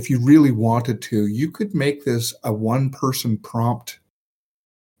well. If you really wanted to, you could make this a one-person prompt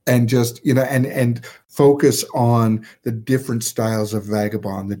and just, and focus on the different styles of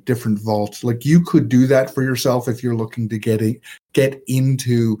Vagabond, the different vaults. Like, you could do that for yourself if you're looking to get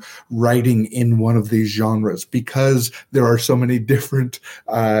into writing in one of these genres, because there are so many different,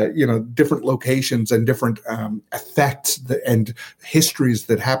 different locations and different effects and histories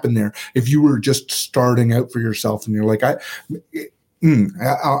that happen there. If you were just starting out for yourself and you're like,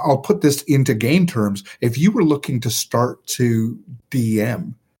 I'll put this into game terms. If you were looking to start to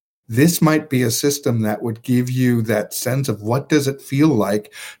DM, this might be a system that would give you that sense of what does it feel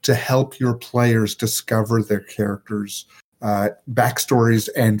like to help your players discover their characters' backstories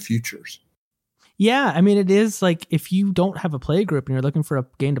and futures. Yeah, I mean, it is like, if you don't have a play group and you're looking for a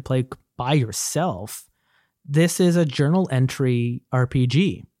game to play by yourself, this is a journal entry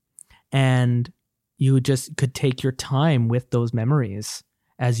RPG. And you just could take your time with those memories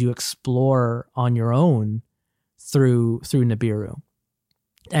as you explore on your own through Nibiru.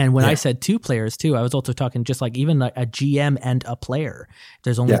 And when I said 2 players too, I was also talking just like even like a GM and a player.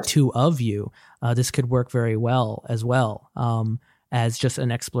 There's only 2 of you. This could work very well as just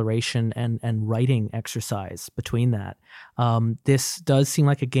an exploration and writing exercise between that. This does seem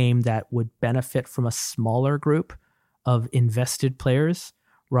like a game that would benefit from a smaller group of invested players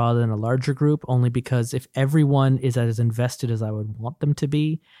rather than a larger group, only because if everyone is as invested as I would want them to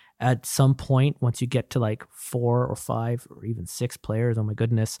be, at some point, once you get to like 4 or 5 or even 6 players, oh my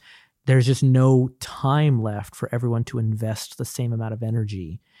goodness, there's just no time left for everyone to invest the same amount of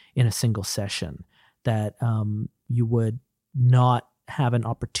energy in a single session, that you would not have an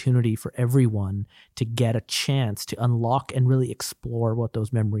opportunity for everyone to get a chance to unlock and really explore what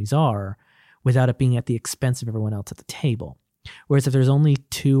those memories are without it being at the expense of everyone else at the table. Whereas if there's only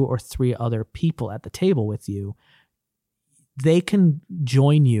 2 or 3 other people at the table with you, they can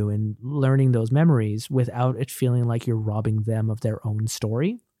join you in learning those memories without it feeling like you're robbing them of their own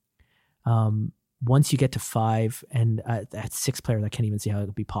story. Once you get to 5 and at 6 players, I can't even see how it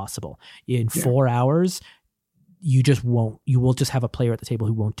would be possible. In 4 hours, you will just have a player at the table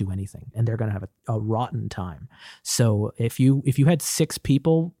who won't do anything, and they're going to have a rotten time. So if you had 6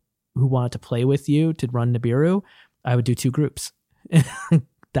 people who wanted to play with you to run Nibiru, I would do 2 groups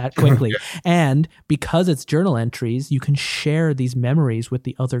that quickly. And because it's journal entries, you can share these memories with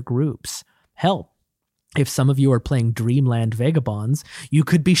the other groups. Hell, if some of you are playing Dreamland Vagabonds, you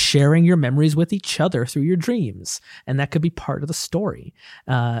could be sharing your memories with each other through your dreams, and that could be part of the story.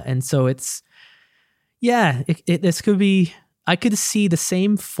 And so this could be, I could see the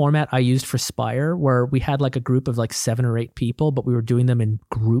same format I used for Spire, where we had like a group of like 7 or 8 people, but we were doing them in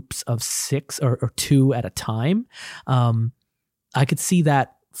groups of 6 or 2 at a time. I could see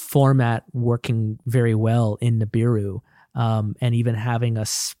that format working very well in Nibiru. And even having us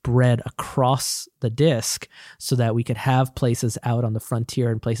spread across the disc so that we could have places out on the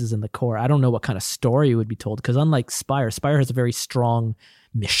frontier and places in the core. I don't know what kind of story would be told, because unlike Spire has a very strong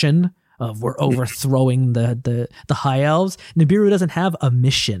mission of we're overthrowing the High Elves. Nibiru doesn't have a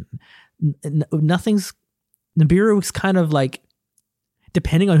mission. Nibiru is kind of like,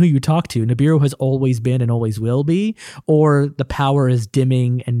 depending on who you talk to, Nibiru has always been and always will be, or the power is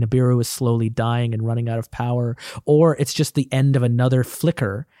dimming and Nibiru is slowly dying and running out of power, or it's just the end of another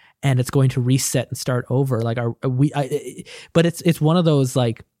flicker and it's going to reset and start over. But it's one of those,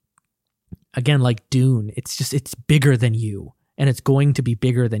 like, again, like Dune, it's bigger than you, and it's going to be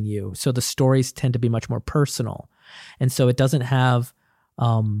bigger than you. So the stories tend to be much more personal. And so it doesn't have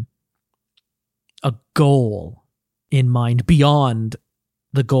a goal in mind beyond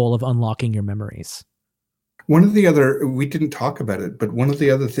the goal of unlocking your memories. One of the other, we didn't talk about it, but one of the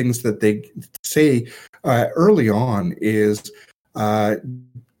other things that they say early on is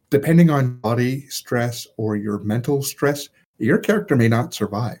depending on body stress or your mental stress, your character may not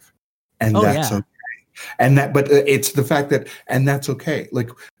survive. And that's okay. But it's the fact that, and that's okay. Like,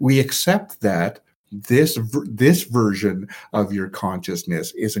 we accept that this version of your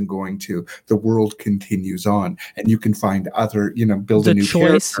consciousness isn't going to. The world continues on, and you can find other, build a new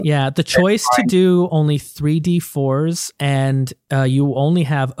choice. character. Yeah, the choice to do only 3d4s, and you only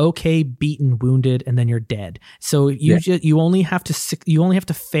have okay, beaten, wounded, and then you're dead. So you only have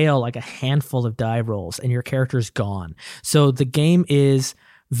to fail like a handful of die rolls, and your character's gone. So the game is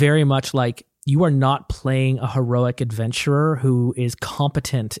very much like, you are not playing a heroic adventurer who is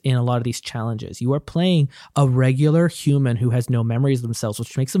competent in a lot of these challenges. You are playing a regular human who has no memories of themselves,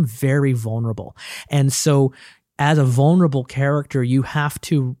 which makes them very vulnerable. And so as a vulnerable character, you have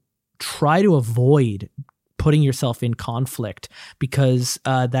to try to avoid putting yourself in conflict, because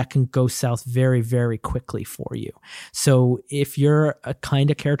that can go south very, very quickly for you. So if you're a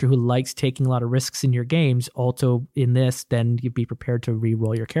kind of character who likes taking a lot of risks in your games, also in this, then you'd be prepared to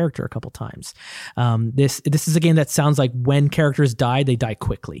re-roll your character a couple times. This is a game that sounds like when characters die, they die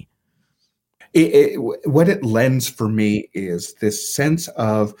quickly. What it lends for me is this sense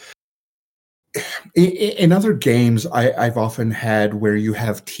of, in other games, I've often had where you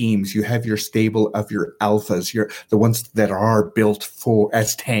have teams, you have your stable of your alphas, the ones that are built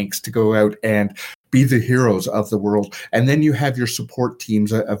as tanks to go out and be the heroes of the world. And then you have your support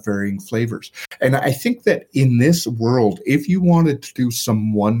teams of varying flavors. And I think that in this world, if you wanted to do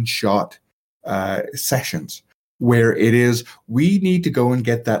some one-shot sessions where it is, we need to go and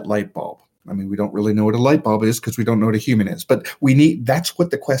get that light bulb. I mean, we don't really know what a light bulb is because we don't know what a human is, but that's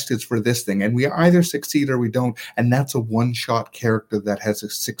what the quest is for this thing. And we either succeed or we don't. And that's a one-shot character that has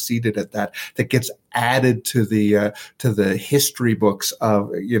succeeded at that gets added to the history books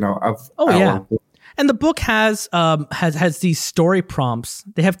of. And the book has these story prompts.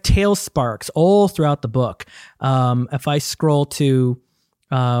 They have tale sparks all throughout the book. If I scroll to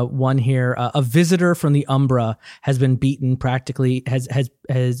one here, a visitor from the Umbra has been beating practically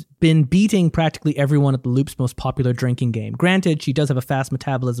everyone at the Loop's most popular drinking game. Granted, she does have a fast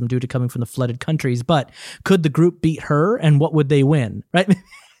metabolism due to coming from the flooded countries, but could the group beat her, and what would they win? Right?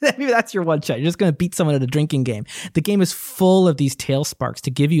 Maybe that's your one shot. You're just going to beat someone at a drinking game. The game is full of these tale sparks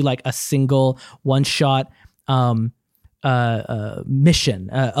to give you like a single one shot mission.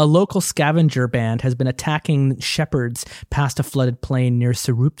 A local scavenger band has been attacking shepherds past a flooded plain near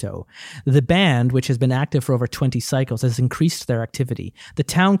Sarupto. The band, which has been active for over 20 cycles, has increased their activity. The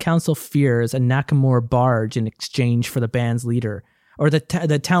town council fears a Nakamura barge in exchange for the band's leader. Or the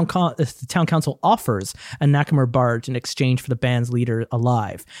town council offers a Nakamura barge in exchange for the band's leader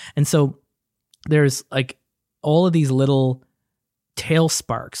alive. And so there's like all of these little tail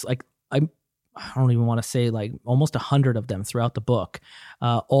sparks. Like I don't even want to say like almost 100 of them throughout the book,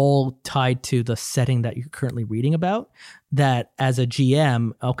 all tied to the setting that you're currently reading about. That as a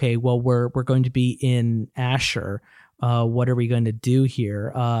GM, okay, well, we're going to be in Asher. What are we going to do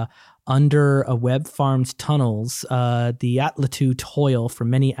here? Under a web farm's tunnels, the Atlatu toil for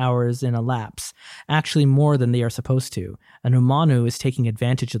many hours in a lapse, actually more than they are supposed to. And Umanu is taking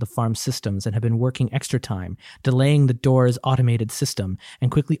advantage of the farm systems and have been working extra time, delaying the door's automated system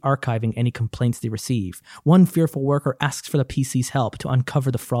and quickly archiving any complaints they receive. One fearful worker asks for the PC's help to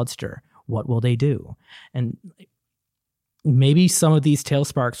uncover the fraudster. What will they do? And maybe some of these tail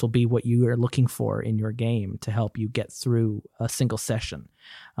sparks will be what you are looking for in your game to help you get through a single session.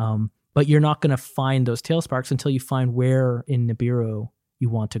 But you're not going to find those tail sparks until you find where in Nibiru you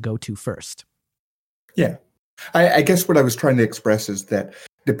want to go to first. Yeah. I guess what I was trying to express is that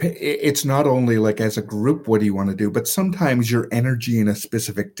it's not only like as a group, what do you want to do? But sometimes your energy in a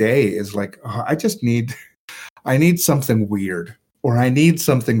specific day is like, oh, I need something weird. Or I need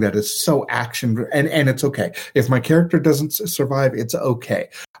something that is so action, and it's okay. If my character doesn't survive, it's okay.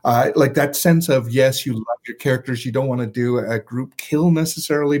 Like that sense of, yes, you love your characters. You don't want to do a group kill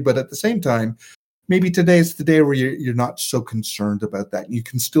necessarily, but at the same time, maybe today is the day where you're not so concerned about that. You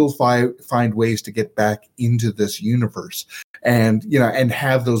can still find ways to get back into this universe and, and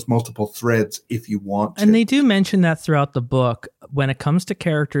have those multiple threads if you want to. And they do mention that throughout the book. When it comes to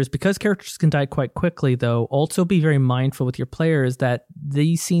characters, because characters can die quite quickly, though, also be very mindful with your players that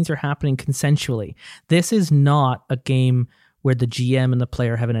these scenes are happening consensually. This is not a game where the GM and the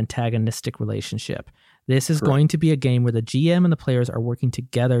player have an antagonistic relationship. This is going to be a game where the GM and the players are working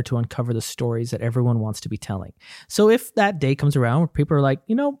together to uncover the stories that everyone wants to be telling. So if that day comes around where people are like,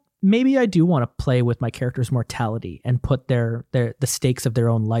 maybe I do want to play with my character's mortality and put the stakes of their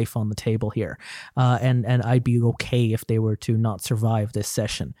own life on the table here. And I'd be okay if they were to not survive this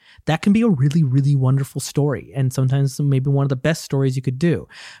session. That can be a really, really wonderful story. And sometimes maybe one of the best stories you could do.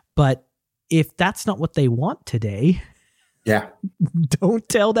 But if that's not what they want today, yeah, don't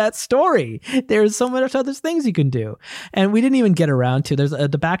tell that story. There's so much other things you can do. And we didn't even get around to, there's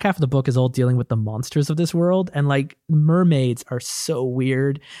the back half of the book is all dealing with the monsters of this world. And like mermaids are so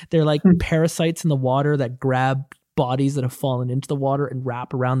weird. They're like parasites in the water that grab bodies that have fallen into the water and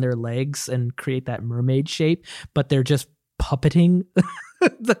wrap around their legs and create that mermaid shape. But they're just puppeting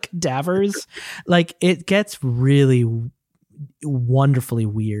the cadavers. Like it gets really wonderfully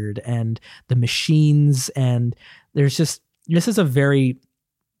weird. And the machines, and this is a very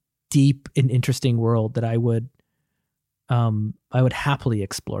deep and interesting world that I would happily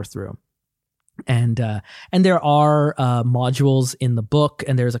explore through. And there are modules in the book,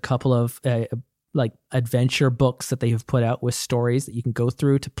 and there's a couple of like adventure books that they have put out with stories that you can go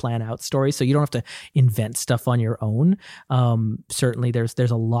through to plan out stories. So you don't have to invent stuff on your own. Certainly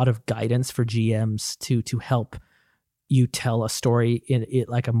there's a lot of guidance for GMs to help you tell a story in it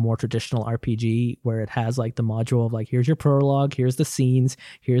like a more traditional RPG, where it has like the module of like, here's your prologue, here's the scenes,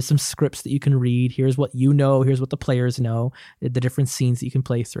 here's some scripts that you can read, here's what you know, here's what the players know, the different scenes that you can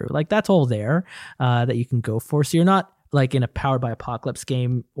play through. Like that's all there that you can go for. So you're not like in a Powered by Apocalypse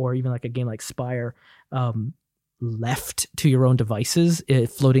game, or even like a game like Spire, left to your own devices,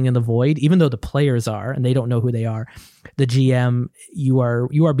 floating in the void. Even though the players are, and they don't know who they are, the GM, you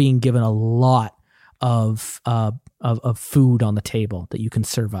are being given a lot of food on the table that you can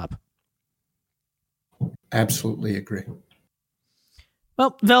serve up. Absolutely agree.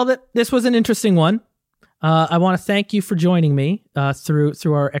 Well, Velvet, this was an interesting one. I want to thank you for joining me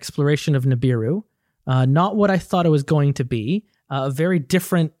through our exploration of Nibiru. Not what I thought it was going to be. Very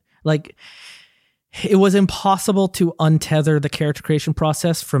different. Like, it was impossible to untether the character creation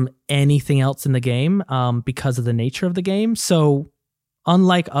process from anything else in the game because of the nature of the game. So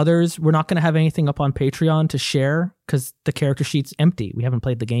unlike others, we're not going to have anything up on Patreon to share because the character sheet's empty. We haven't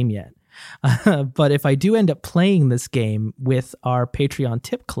played the game yet. But if I do end up playing this game with our Patreon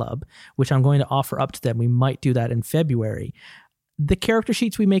tip club, which I'm going to offer up to them, we might do that in February. The character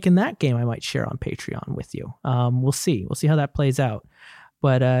sheets we make in that game, I might share on Patreon with you. We'll see. We'll see how that plays out.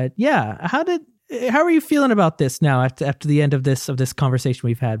 But yeah, how are you feeling about this now after the end of this conversation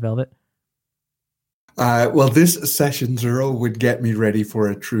we've had, Velvet? Well, this session 0 would get me ready for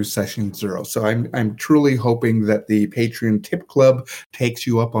a true session 0. So I'm truly hoping that the Patreon tip club takes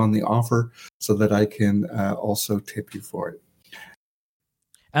you up on the offer so that I can also tip you for it.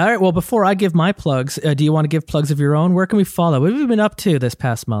 All right. Well, before I give my plugs, do you want to give plugs of your own? Where can we follow? What have you been up to this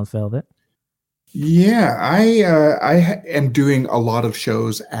past month, Velvet? Yeah, am doing a lot of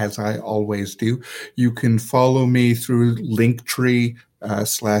shows as I always do. You can follow me through Linktree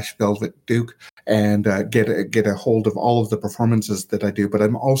 / Velvet Duke and get a hold of all of the performances that I do. But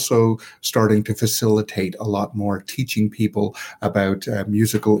I'm also starting to facilitate a lot more, teaching people about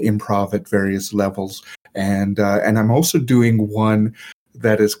musical improv at various levels. And I'm also doing one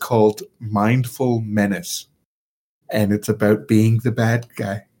that is called Mindful Menace, and it's about being the bad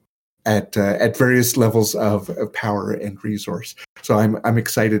guy at various levels of power and resource. So I'm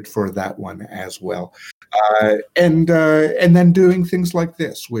excited for that one as well. And then doing things like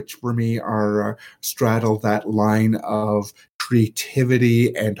this, which for me are straddle that line of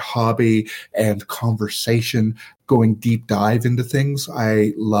creativity and hobby and conversation, going deep dive into things.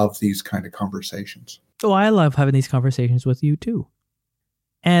 I love these kind of conversations. Oh, I love having these conversations with you too.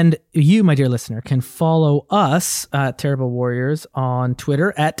 And you, my dear listener, can follow us, Terrible Warriors, on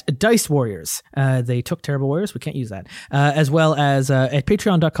Twitter at Dice Warriors. They took Terrible Warriors. We can't use that. As well as at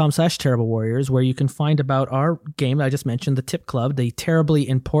patreon.com/Terrible Warriors, where you can find about our game I just mentioned, the Tip Club, the terribly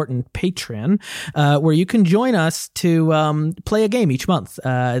important Patreon, where you can join us to play a game each month.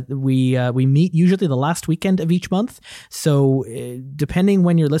 We meet usually the last weekend of each month. So depending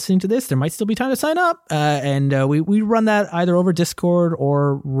when you're listening to this, there might still be time to sign up. And we run that either over Discord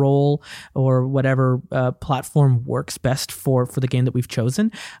or Roll or whatever platform works best for the game that we've chosen.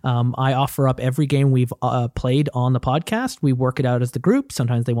 I offer up every game we've played on the podcast. We work it out as the group.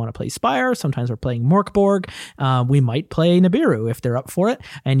 Sometimes they want to play Spire. Sometimes we're playing Morkborg. We might play Nibiru if they're up for it,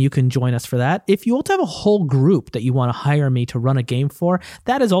 and you can join us for that. If you also have a whole group that you want to hire me to run a game for,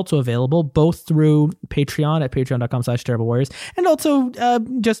 that is also available both through Patreon at patreon.com/Terrible Warriors, and also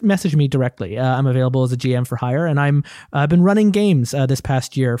just message me directly. I'm available as a GM for hire, and I've been running games this past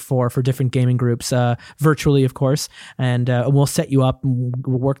year for different gaming groups, virtually, of course, and we'll set you up, and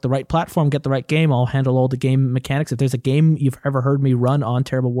we'll work the right platform, get the right game. I'll handle all the game mechanics. If there's a game you've ever heard me run on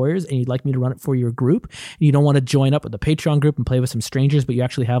Terrible Warriors and you'd like me to run it for your group, and you don't want to join up with the Patreon group and play with some strangers, but you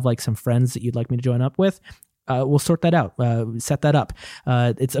actually have like some friends that you'd like me to join up with, we'll sort that out, set that up.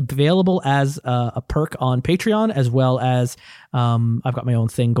 It's available as a perk on Patreon, as well as I've got my own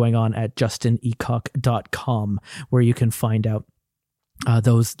thing going on at justinecock.com, where you can find out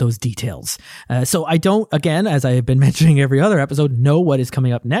those details. So I don't, again, as I have been mentioning every other episode, know what is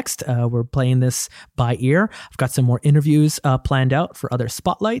coming up next. We're playing this by ear. I've got some more interviews planned out for other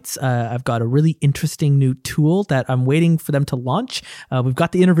spotlights. I've got a really interesting new tool that I'm waiting for them to launch. We've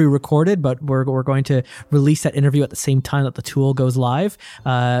got the interview recorded, but we're going to release that interview at the same time that the tool goes live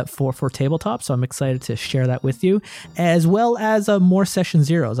for tabletop. So I'm excited to share that with you, as well as more session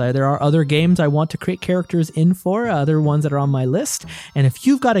zeros. There are other games I want to create characters in for, other ones that are on my list. And if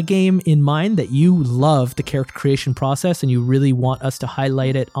you've got a game in mind that you love the character creation process and you really want us to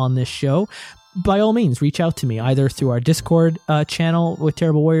highlight it on this show, by all means, reach out to me either through our Discord channel with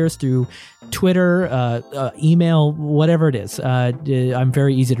Terrible Warriors, through Twitter, email, whatever it is. I'm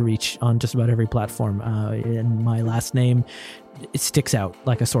very easy to reach on just about every platform. And my last name, it sticks out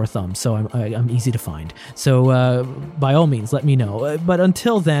like a sore thumb, so I'm easy to find. So by all means, let me know. But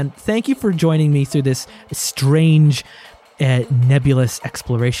until then, thank you for joining me through this strange nebulous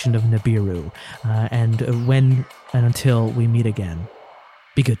exploration of Nibiru, and until we meet again,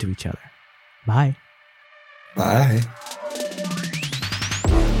 be good to each other. Bye. Bye.